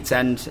 Skitz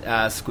and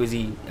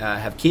Squizzy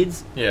have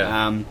kids.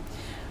 Yeah.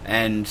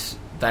 And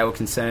they were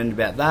concerned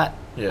about that.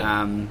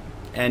 Yeah.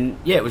 And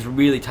yeah, it was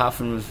really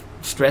tough and it was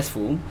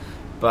stressful,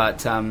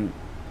 but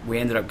we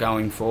ended up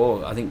going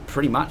for, I think,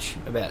 pretty much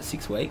about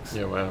 6 weeks.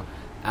 Yeah, wow.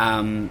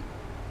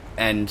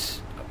 And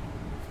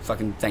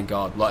fucking thank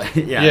God. Like,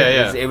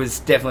 It was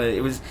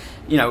definitely,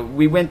 you know,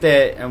 we went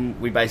there and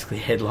we basically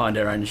headlined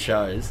our own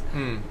shows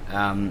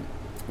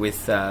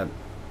with Vatnet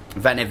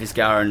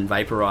Viscara and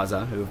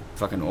Vaporizer, who are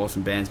fucking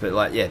awesome bands, but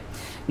like, yeah,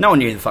 no one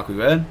knew who the fuck we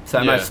were.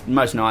 So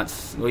most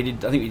nights I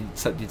think we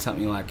did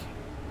something like,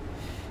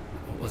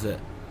 what was it?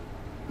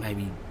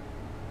 Maybe,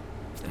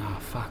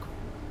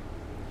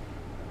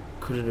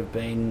 could it have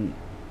been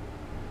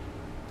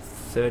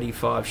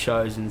 35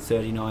 shows in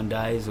 39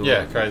 days?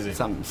 Or crazy.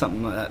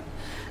 Something like that.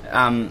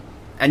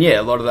 And yeah,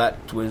 a lot of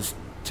that was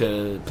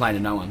to playing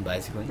to no one,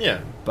 basically.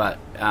 Yeah. But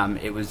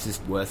it was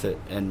just worth it,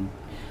 and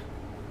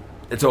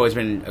it's always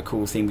been a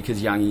cool thing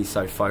because Youngie's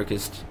so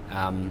focused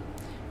on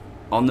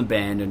the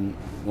band and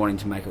wanting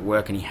to make it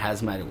work, and he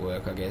has made it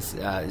work, I guess,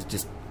 is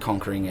just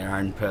conquering our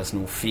own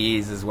personal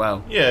fears as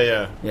well.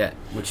 Yeah.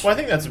 Which, well, I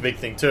think that's a big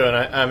thing too, and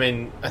I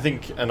mean, I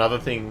think another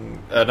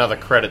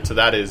credit to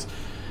that is,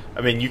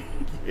 I mean,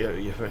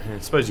 I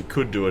suppose you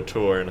could do a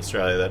tour in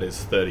Australia that is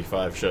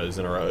 35 shows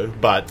in a row,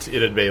 but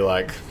it'd be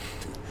like,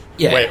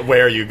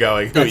 where are you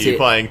going? Who are you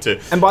playing to?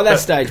 And by that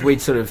stage,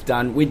 we'd sort of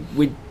done,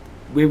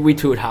 we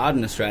toured hard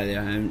in Australia,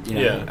 and you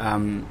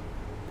know,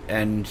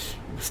 and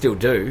still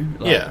do.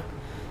 Like,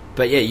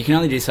 but yeah, you can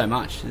only do so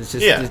much. It's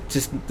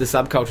just the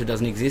subculture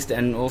doesn't exist,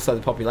 and also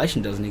the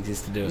population doesn't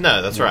exist to do it.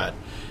 No, that's right.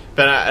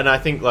 But I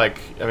think, like,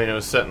 I mean, it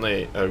was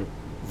certainly a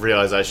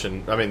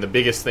realization. I mean, the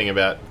biggest thing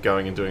about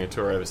going and doing a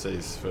tour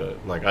overseas for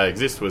like I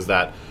Exist was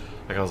that,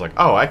 like, I was like,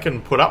 oh, I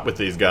can put up with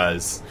these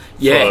guys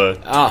for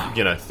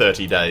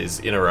 30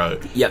 days in a row.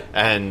 Yep.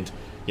 And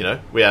you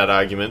know, we had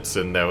arguments,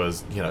 and there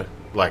was, you know,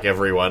 like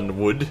everyone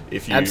would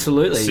if you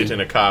sit in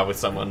a car with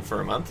someone for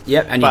a month.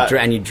 Yep,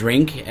 and you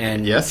drink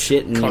and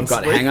shit, and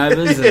constantly. You've got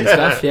hangovers and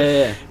stuff.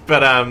 Yeah.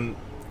 But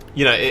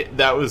you know,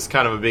 that was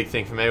kind of a big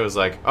thing for me. Was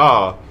like,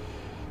 oh,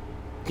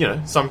 you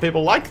know, some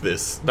people like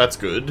this. That's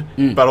good.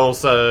 But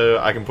also,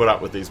 I can put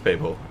up with these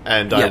people,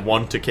 and I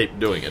want to keep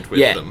doing it with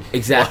them.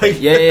 Exactly.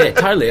 Like,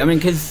 totally. I mean,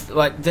 because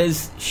like,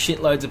 there's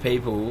shitloads of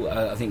people.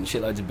 I think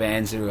shitloads of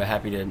bands who are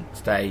happy to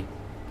stay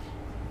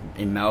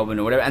in Melbourne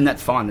or whatever, and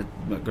that's fine.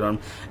 Good on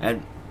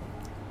them.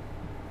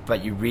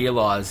 But you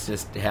realise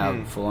just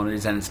how full on it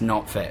is, and it's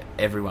not for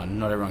everyone.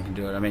 Not everyone can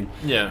do it. I mean,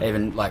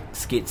 even like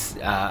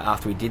Skitz,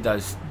 after we did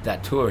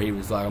that tour, he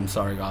was like, "I'm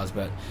sorry, guys,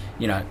 but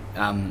you know,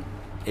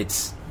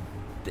 it's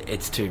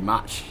too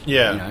much."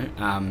 Yeah. You know,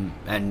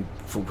 and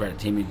full credit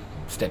to him, he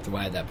stepped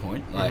away at that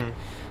point. Like,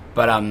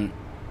 but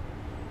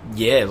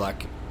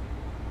like,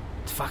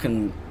 it's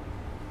fucking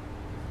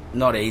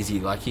not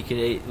easy. Like, you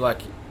could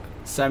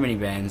so many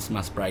bands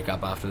must break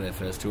up after their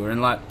first tour,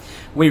 and like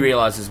we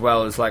realised as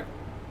well, it's like,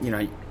 you know,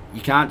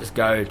 you can't just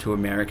go to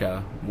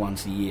America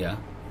once a year.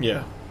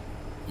 Yeah.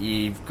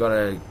 You've got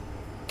to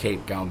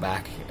keep going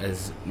back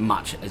as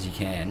much as you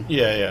can.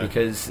 Yeah.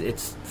 Because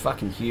it's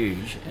fucking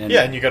huge. And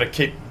and you got to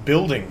keep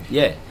building.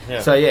 Yeah.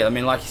 So yeah, I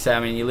mean, like you say, I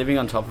mean, you're living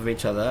on top of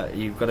each other.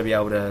 You've got to be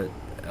able to.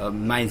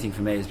 Main thing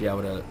for me is be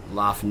able to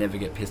laugh and never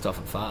get pissed off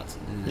at farts.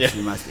 It's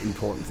the most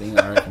important thing,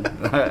 I reckon.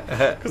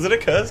 Because it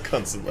occurs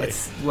constantly.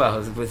 Far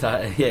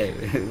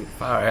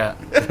out.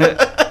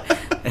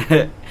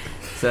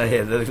 So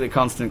yeah, the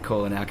constant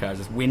call in our car is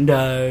just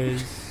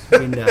Windows.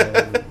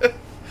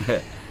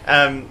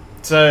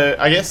 So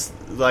I guess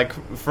like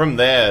from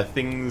there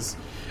things.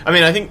 I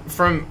mean, I think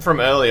from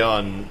early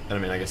on, and I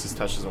mean, I guess this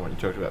touches on what you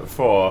talked about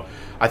before.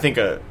 I think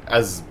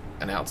as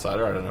an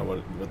outsider, I don't know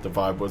what the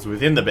vibe was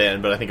within the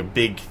band, but I think a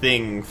big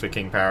thing for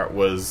King Parrot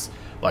was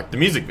like the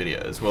music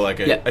videos were like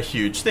a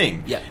huge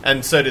thing. Yeah.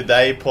 And so did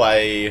they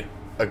play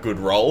a good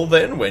role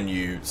then when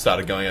you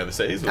started going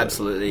overseas?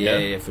 Absolutely,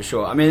 yeah, for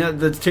sure. I mean,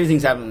 the two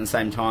things happened at the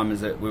same time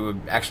is that we were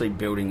actually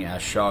building our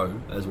show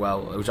as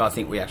well, which I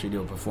think we actually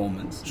do a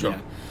performance. Sure. You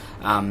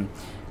know?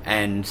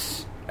 And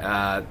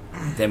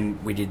then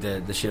we did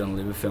the Shit on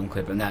the Liver film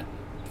clip, and that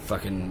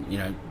fucking, you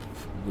know,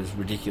 was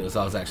ridiculous.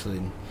 I was actually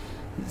in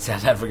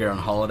South Africa on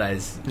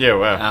holidays. Yeah,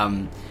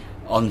 wow.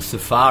 On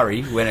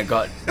Safari when it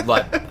got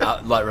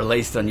like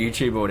released on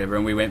YouTube or whatever,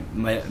 and we went.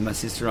 My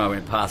sister and I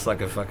went past like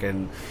a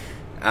fucking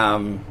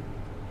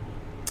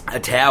a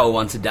tower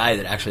once a day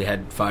that actually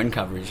had phone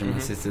coverage, and my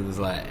sister was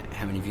like,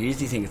 "How many views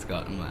do you think it's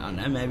got?" I'm like, "I don't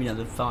know, maybe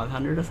another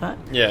 500 or so."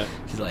 Yeah.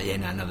 She's like, "Yeah,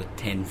 no, another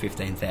 10,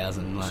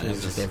 15,000. Like, that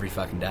was just every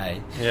fucking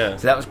day." Yeah.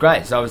 So that was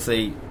great. So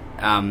obviously,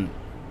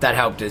 that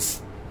helped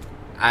us.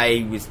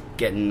 With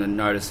getting the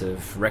notice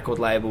of record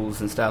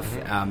labels and stuff,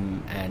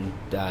 and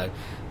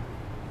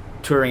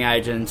touring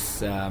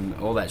agents,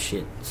 all that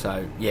shit.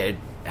 So yeah, it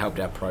helped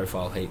our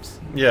profile heaps.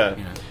 Yeah.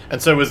 You know.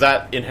 And so was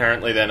that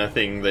inherently then a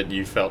thing that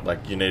you felt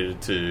like you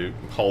needed to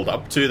hold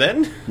up to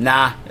then?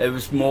 Nah, it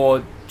was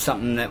more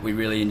something that we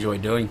really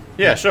enjoyed doing.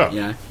 Yeah, sure.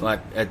 You know,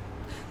 like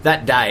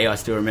that day I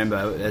still remember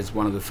as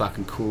one of the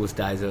fucking coolest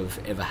days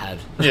I've ever had.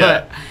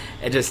 Yeah.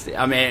 It just,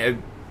 I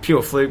mean,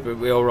 pure fluke, but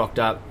we all rocked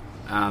up.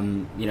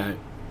 You know,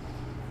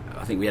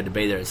 I think we had to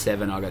be there at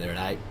 7. I got there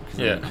at 8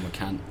 because I'm a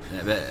cunt.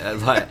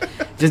 But like,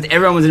 just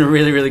everyone was in a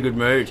really, really good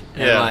mood.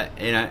 And like,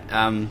 you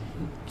know,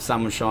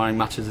 sun was shining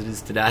much as it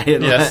is today.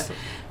 And yes. Like,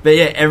 but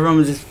yeah, everyone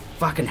was just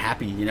fucking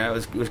happy. You know,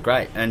 it was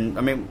great. And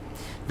I mean,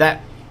 that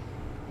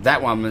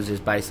one was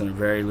just based on a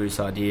very loose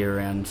idea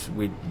around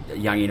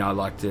Youngie and I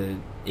liked the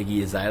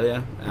Iggy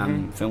Azalea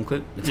film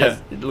clip.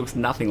 It looks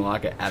nothing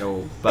like it at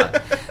all,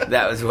 but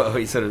that was what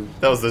we sort of...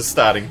 That was the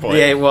starting point.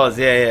 Yeah, it was,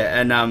 yeah.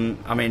 And,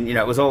 I mean, you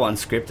know, it was all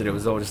unscripted. It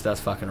was all just us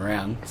fucking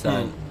around.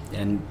 So,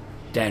 and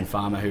Dan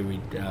Farmer, who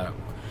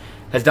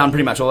has done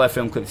pretty much all our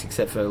film clips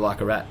except for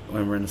Like a Rat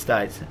when we're in the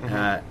States,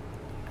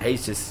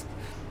 he's just...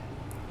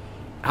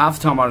 Half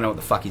the time I don't know what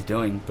the fuck he's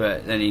doing,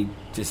 but then he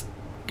just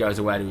goes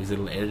away to his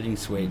little editing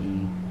suite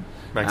and...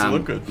 Makes it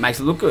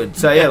look good.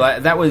 So yeah,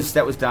 like that was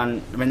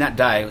done. I mean, that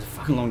day it was a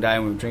fucking long day,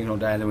 and we were drinking all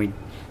day. And then we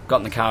got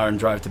in the car and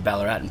drove to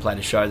Ballarat and played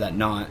a show that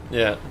night.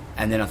 Yeah.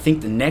 And then I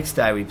think the next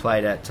day we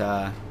played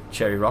at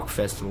Cherry Rock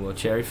Festival or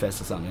Cherry Fest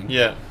or something.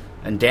 Yeah.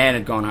 And Dan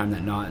had gone home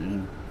that night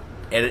and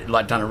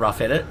done a rough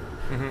edit.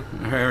 I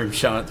remember him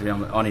showing it to me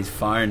on his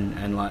phone,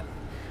 and like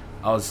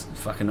I was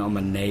fucking on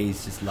my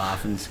knees just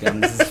laughing, just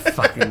going, "This is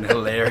fucking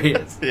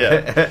hilarious."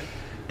 Yeah.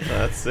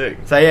 That's sick.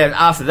 So yeah,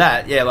 after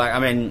that, yeah, like I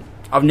mean,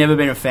 I've never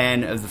been a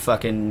fan of the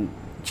fucking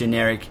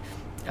generic,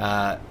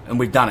 and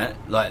we've done it,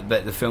 like,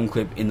 but the film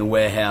clip in the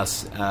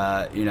warehouse,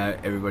 you know,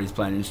 everybody's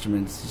playing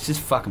instruments, it's just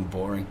fucking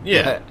boring.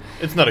 Yeah,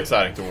 it's not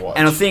exciting to watch.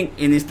 And I think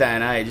in this day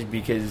and age,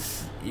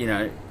 because, you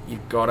know,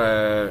 you've got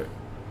to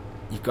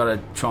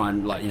try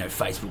and, like, you know,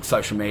 Facebook,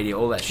 social media,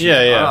 all that shit.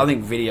 Yeah. I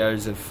think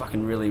videos are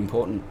fucking really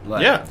important.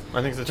 Like, yeah,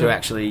 I think so too. To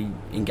actually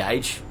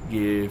engage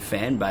your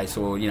fan base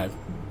or, you know,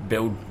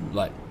 build,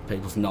 like,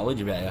 people's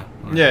knowledge about you.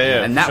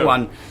 Yeah. And that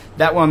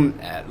one,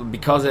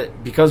 because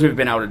we've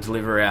been able to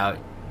deliver our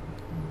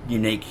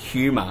unique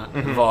humour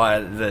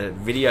via the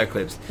video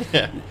clips,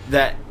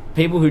 that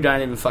people who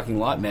don't even fucking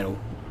like metal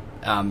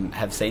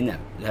have seen that.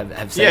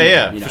 Have seen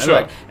that, you know? For sure.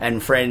 Like,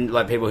 and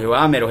people who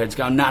are metalheads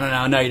going, no,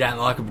 I know you don't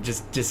like it, but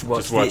just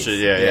watch this. Watch it,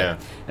 yeah.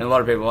 And a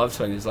lot of people I've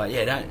spoken to is like,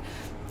 I don't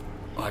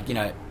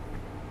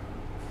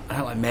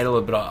like metal,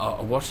 but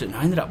I watched it and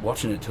I ended up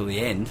watching it till the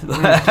end.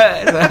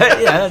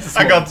 That's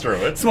I got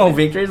through it. Small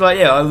victories. Like,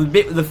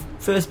 the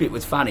first bit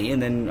was funny,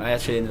 and then I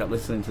actually ended up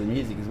listening to the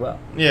music as well.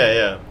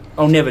 Yeah.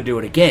 I'll never do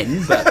it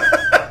again, but...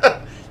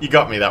 You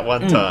got me that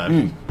one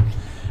time.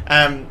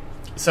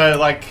 So,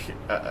 like,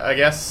 I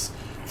guess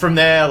from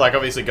there, like,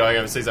 obviously going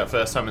overseas that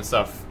first time and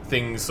stuff,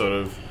 things sort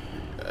of,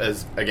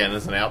 as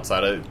an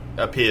outsider,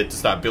 appeared to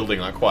start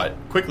building, like, quite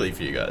quickly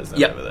for you guys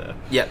over there.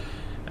 Yep.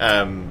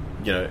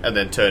 You know, and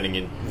then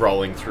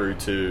rolling through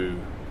to,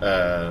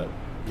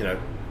 you know,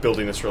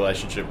 building this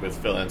relationship with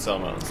Phil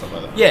Anselmo and stuff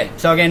like that. Yeah,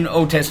 so again,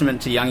 all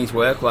testament to Youngy's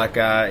work. Like,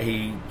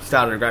 he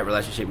started a great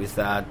relationship with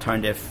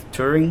Tone Deaf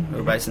Touring, who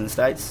are based in the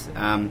States.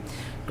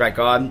 Great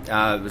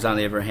guy. It was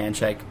only ever a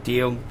handshake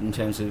deal in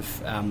terms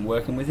of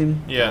working with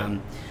him. Yeah.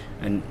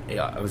 And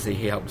obviously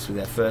he helped us with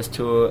our first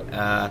tour.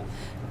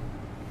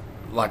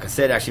 Like I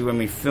said, actually, when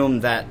we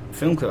filmed that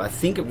film clip, I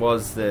think it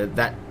was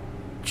that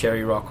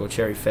Cherry Rock or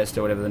Cherry Fest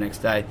or whatever the next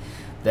day,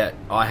 that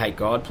I Hate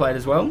God played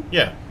as well.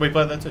 Yeah, we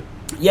played that too.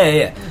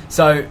 Yeah.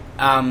 So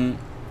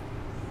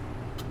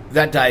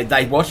that day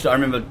they watched it. I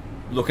remember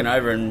looking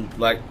over and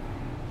like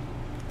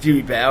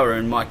Jimmy Bower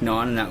and Mike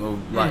Nine and that were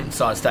like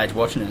side stage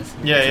watching us.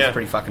 Yeah, which was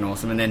pretty fucking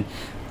awesome. And then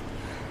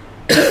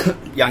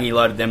Youngie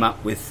loaded them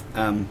up with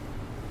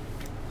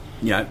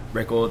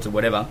records or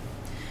whatever.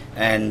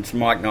 And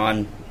Mike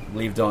Nine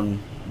lives on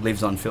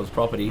Phil's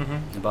property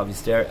above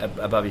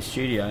his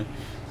studio.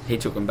 He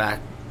took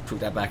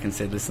that back and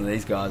said, listen to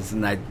these guys.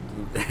 And they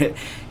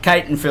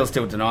Kate and Phil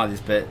still deny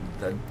this, but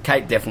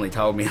Kate definitely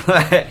told me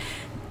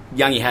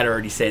Youngie had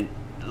already sent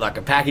like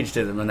a package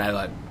to them, and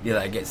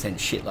they get sent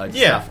shitloads of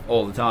stuff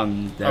all the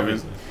time.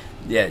 Obviously.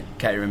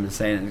 Kate remembers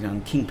seeing it and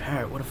going, King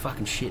Parrot, what a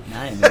fucking shit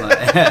name. And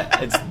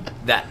like, it's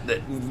that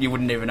you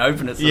wouldn't even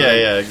open it.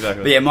 Yeah,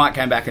 exactly. But yeah, Mike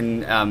came back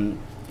and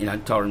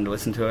told him to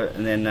listen to it,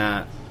 and then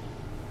I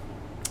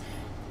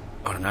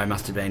don't know, it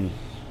must have been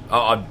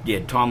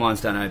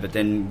timelines don't know, but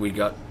then we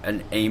got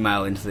an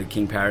email into the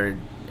King Parrot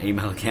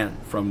email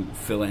account from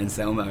Phil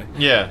Anselmo.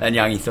 Yeah. And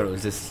Youngie thought it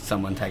was just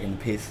someone taking the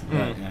piss.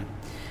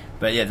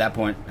 But yeah, at that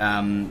point,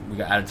 we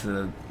got added to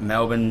the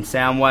Melbourne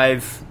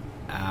Soundwave.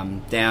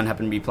 Down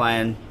happened to be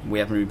playing. We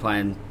happened to be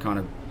playing kind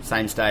of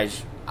same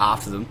stage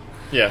after them.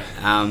 Yeah.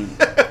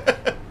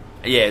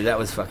 Yeah, that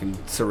was fucking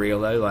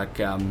surreal though. Like,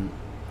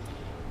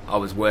 I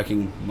was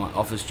working my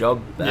office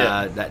job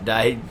that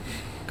day.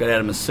 Got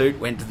out of my suit,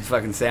 went to the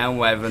fucking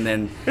Soundwave, and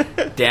then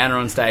Downer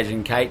on stage,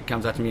 and Kate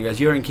comes up to me and goes,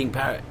 "You're in King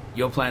Parrot.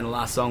 You're playing the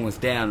last song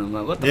with Down." I'm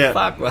like, "What the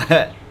fuck?"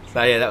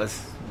 So yeah, that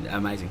was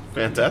amazing.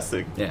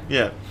 Fantastic.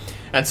 Yeah.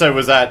 And so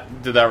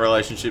did that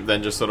relationship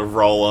then just sort of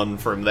roll on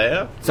from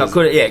there? So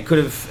it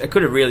could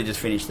have really just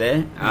finished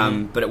there.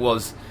 But it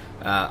was,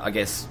 I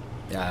guess,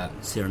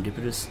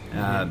 serendipitous.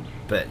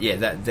 But yeah,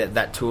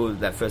 that tour,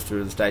 that first tour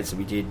of the States that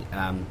we did,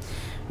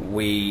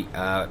 we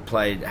had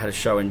a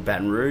show in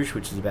Baton Rouge,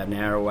 which is about an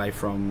hour away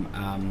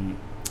from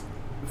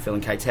Phil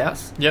and Kate's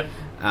house. Yep.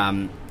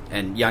 And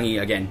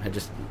Youngie again had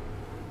just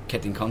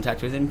kept in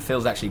contact with him.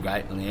 Phil's actually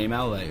great on the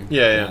email. He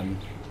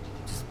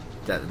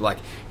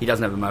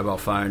doesn't have a mobile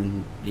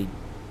phone. He's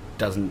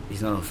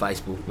not on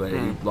Facebook, but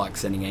he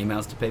likes sending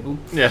emails to people.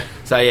 Yeah.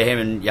 So yeah, him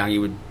and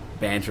Youngie would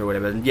banter or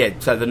whatever. And yeah,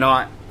 so the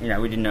night, we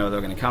didn't know they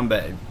were going to come,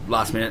 but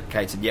last minute,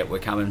 Kate said, "Yep, we're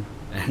coming."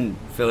 And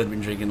Phil had been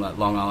drinking like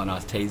Long Island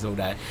iced teas all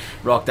day,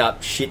 rocked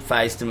up, shit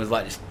faced, and was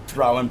like just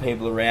throwing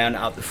people around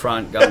up the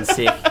front, going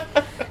sick.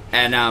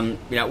 And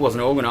it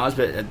wasn't organised,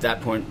 but at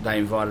that point they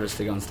invited us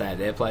to go and stay at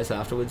their place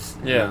afterwards.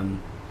 Yeah.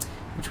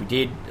 Which we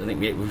did. I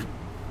think we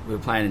were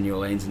playing in New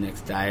Orleans the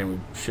next day, and we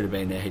should have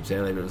been there heaps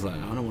earlier, but it was like,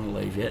 I don't want to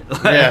leave yet.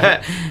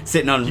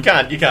 Sitting on... You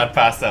can't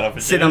pass that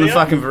opportunity. Sitting on the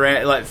fucking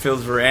veranda, like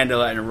Phil's veranda,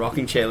 like in a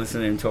rocking chair,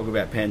 listening to him talk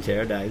about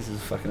Pantera days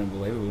is fucking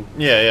unbelievable.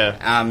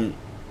 Yeah.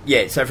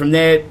 So from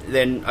there,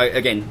 then,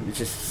 again, it's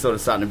just sort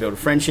of starting to build a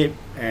friendship,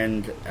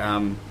 and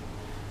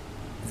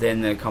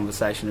then the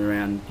conversation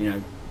around,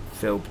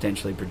 Phil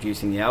potentially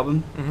producing the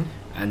album,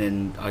 and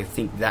then I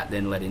think that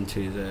then led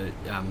into the,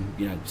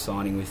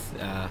 signing with...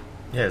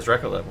 his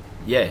record label.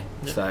 Yeah.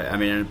 So,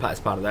 and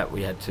as part of that,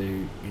 we had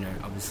to,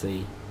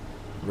 obviously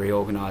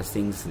reorganise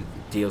things,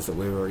 deals that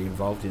we were already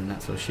involved in and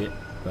that sort of shit.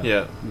 But we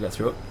got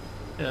through it.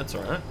 Yeah, that's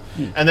all right.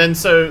 And then,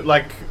 so,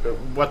 like,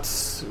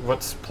 what's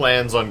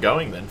plans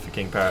ongoing then for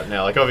King Parrot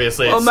now? Like,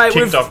 obviously, it's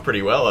kicked off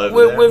pretty well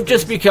over there. We've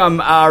just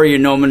become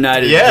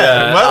ARIA-nominated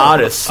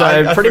artists,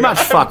 so pretty much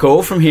fuck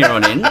all from here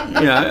on in,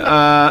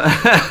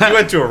 You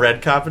went to a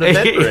red carpet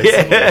event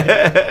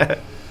recently.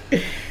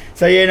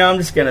 So, I'm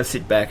just going to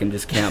sit back and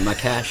just count my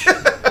cash,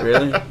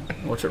 really.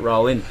 Watch it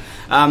roll in.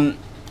 So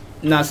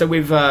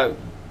we've... I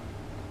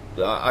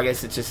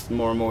guess it's just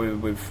more and more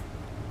we've...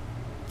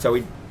 So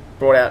we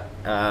brought out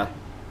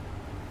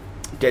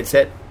Dead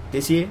Set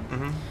this year.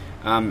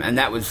 And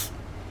that was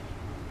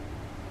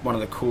one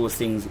of the coolest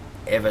things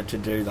ever to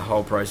do, the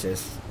whole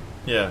process.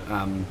 Yeah.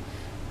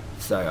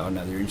 So I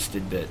know they're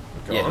interested, but...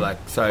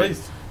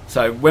 Please.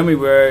 So when we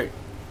were...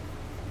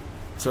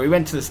 So we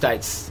went to the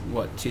States,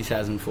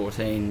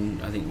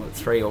 2014, I think,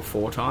 3 or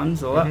 4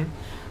 times, all that.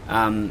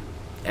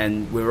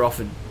 And we were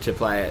offered to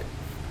play at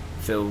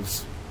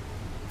Phil's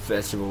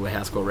festival, the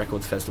Housecore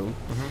Records Festival,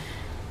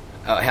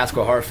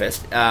 Housecore Horror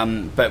Fest.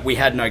 But we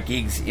had no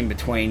gigs in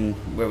between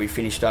where we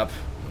finished up,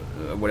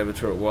 whatever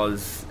tour it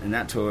was, and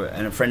that tour.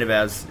 And a friend of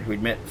ours who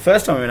we'd met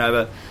first time we went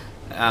over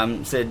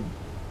said,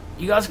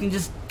 "You guys can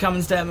just come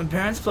and stay at my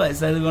parents' place.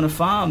 They live on a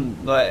farm."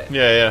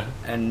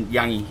 And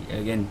Youngie,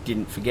 again,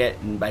 didn't forget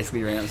and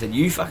basically rang up and said,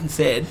 "You fucking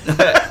said."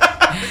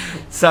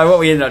 So what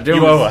we ended up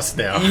doing... You owe us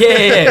now.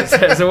 Yeah.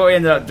 So what we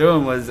ended up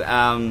doing was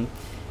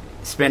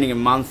spending a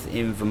month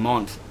in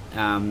Vermont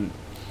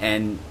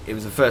and it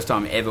was the first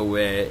time ever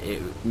where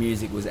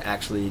music was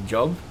actually a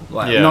job.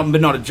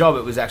 Not a job.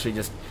 It was actually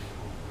just,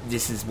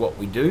 this is what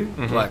we do.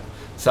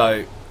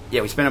 Mm-hmm.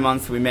 We spent a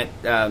month. We met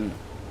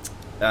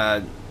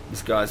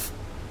this guy's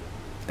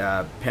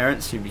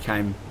parents, who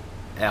became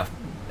our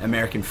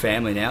American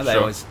family now. They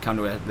always come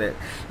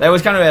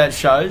to our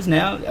shows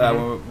now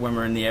when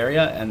we're in the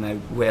area, and they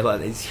wear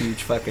like these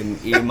huge fucking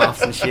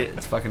earmuffs and shit.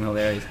 It's fucking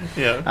hilarious.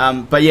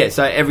 Yeah.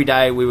 So every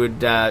day we would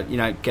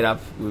get up.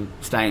 We were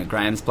staying at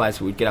Graham's place.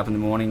 We'd get up in the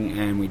morning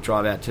and we'd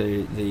drive out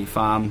to the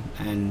farm,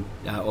 and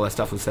all that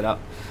stuff was set up.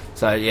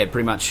 So yeah,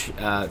 pretty much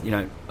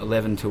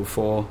 11 till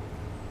 4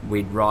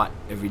 we'd write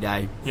every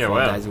day,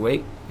 5 days a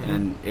week,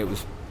 and it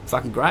was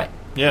fucking great.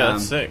 Yeah,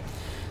 that's sick.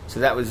 So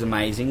that was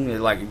amazing.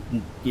 Like,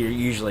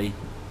 usually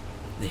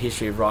the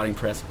history of writing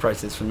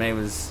process for me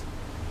was,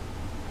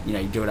 you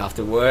do it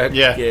after work, in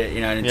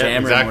a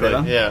jam room or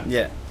whatever.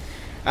 Yeah.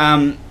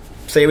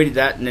 So we did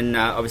that, and then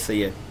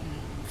obviously,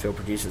 Phil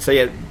produced it.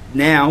 So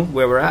now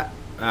where we're at,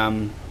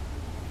 to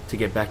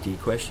get back to your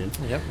question.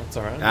 Yep, that's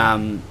all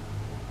right.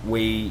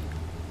 We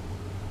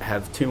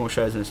have 2 more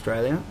shows in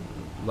Australia.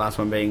 Last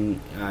one being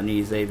New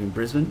Year's Eve in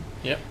Brisbane.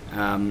 Yep.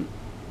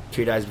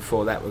 2 days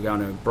before that, we're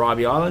going to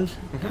Bribie Island,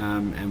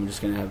 and we're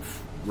just going to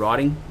have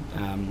writing.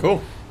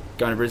 Cool.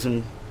 Going to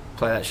Brisbane,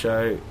 play that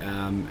show,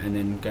 and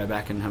then go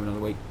back and have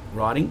another week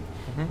writing.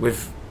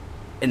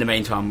 In the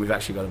meantime, we've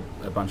actually got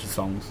a bunch of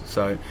songs.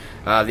 So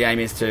the aim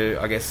is to,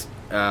 I guess,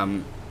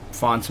 find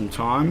some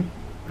time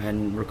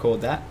and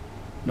record that.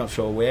 Not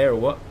sure where or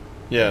what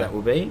that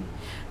will be,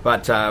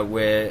 but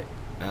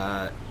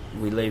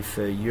we leave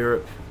for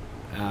Europe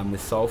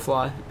with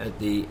Soulfly at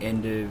the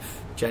end of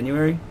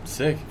January.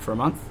 Sick. For a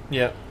month.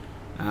 Yeah.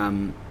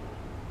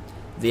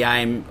 The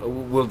aim,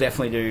 we'll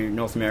definitely do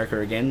North America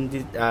again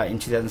in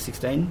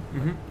 2016,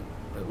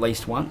 at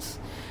least once.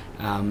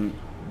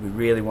 We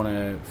really want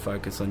to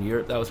focus on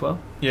Europe though as well.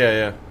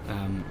 Yeah.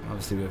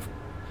 Obviously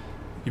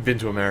you've been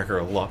to America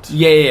a lot.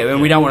 Yeah,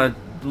 and we don't want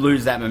to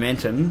lose that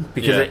momentum,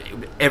 because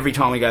every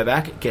time we go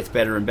back it gets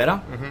better and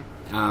better.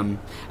 And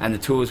the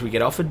tours we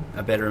get offered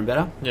are better and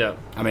better. Yeah.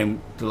 I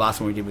mean, the last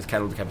one we did with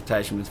Cattle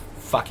Decapitation was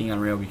fucking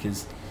unreal,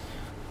 because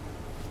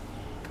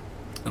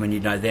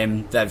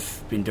them,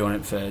 they've been doing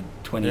it for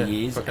 20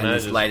 years, and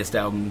this latest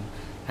album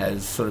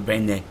has sort of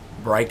been their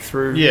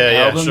breakthrough album.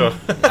 Yeah, sure.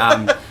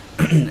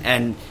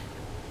 And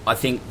I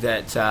think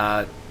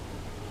that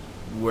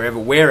wherever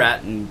we're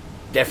at, and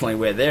definitely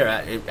where they're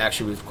at, it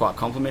actually was quite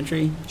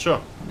complimentary.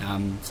 Sure.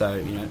 I'd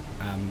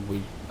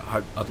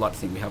like to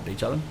think we helped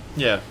each other.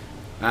 Yeah.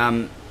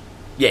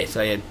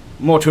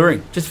 More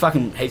touring. Just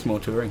fucking heaps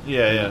more touring.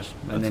 Yeah.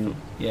 And then,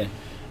 cool.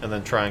 And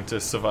then trying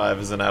to survive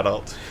as an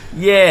adult.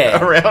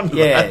 Yeah. Around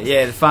that.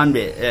 Yeah, the fun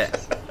bit, yeah.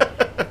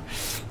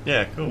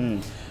 Yeah,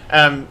 cool.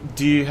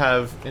 Do you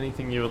have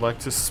anything you would like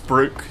to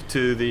spruik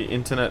to the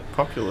internet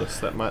populace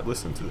that might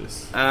listen to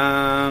this?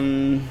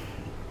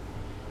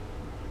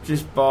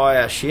 Just buy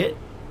our shit,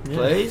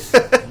 please,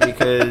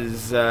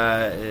 because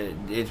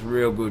it's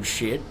real good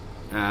shit.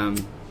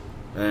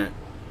 It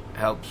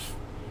helps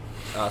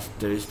us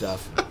do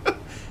stuff.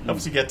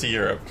 Helps you get to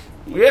Europe.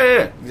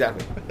 Yeah,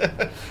 exactly.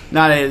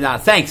 No,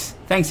 thanks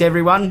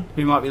everyone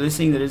who might be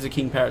listening that is a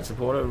King Parrot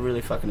supporter. I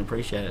really fucking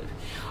appreciate it.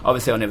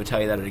 Obviously I'll never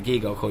tell you that at a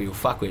gig. I'll call you a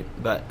fuckwit,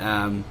 but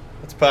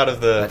that's part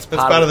of the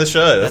part of the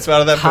show. That's part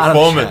of that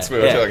performance we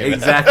were talking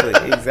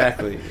about.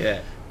 Exactly.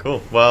 Yeah.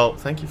 Cool. Well,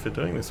 thank you for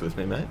doing this with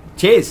me, mate.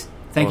 Cheers.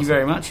 Thank you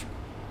very much.